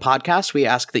enjoying the podcast, we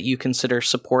ask that you consider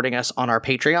supporting us on our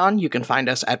Patreon. You can find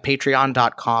us at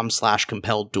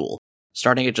patreon.com/compelledduel.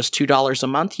 Starting at just $2 a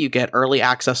month, you get early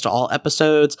access to all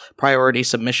episodes, priority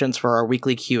submissions for our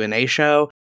weekly Q&A show,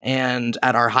 and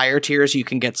at our higher tiers, you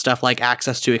can get stuff like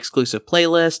access to exclusive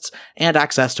playlists and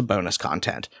access to bonus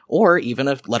content, or even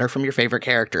a letter from your favorite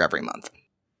character every month.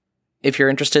 If you're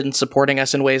interested in supporting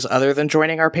us in ways other than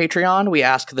joining our Patreon, we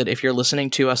ask that if you're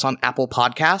listening to us on Apple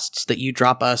Podcasts, that you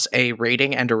drop us a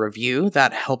rating and a review.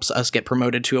 That helps us get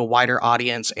promoted to a wider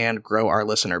audience and grow our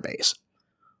listener base.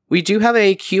 We do have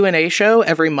a Q&A show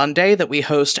every Monday that we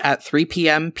host at 3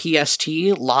 p.m. PST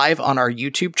live on our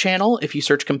YouTube channel. If you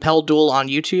search Compelled Duel on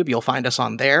YouTube, you'll find us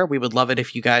on there. We would love it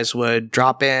if you guys would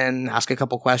drop in, ask a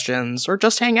couple questions, or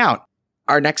just hang out.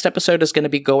 Our next episode is going to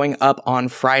be going up on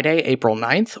Friday, April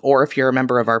 9th, or if you're a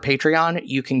member of our Patreon,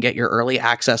 you can get your early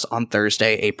access on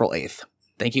Thursday, April 8th.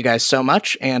 Thank you guys so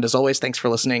much, and as always, thanks for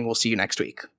listening. We'll see you next week.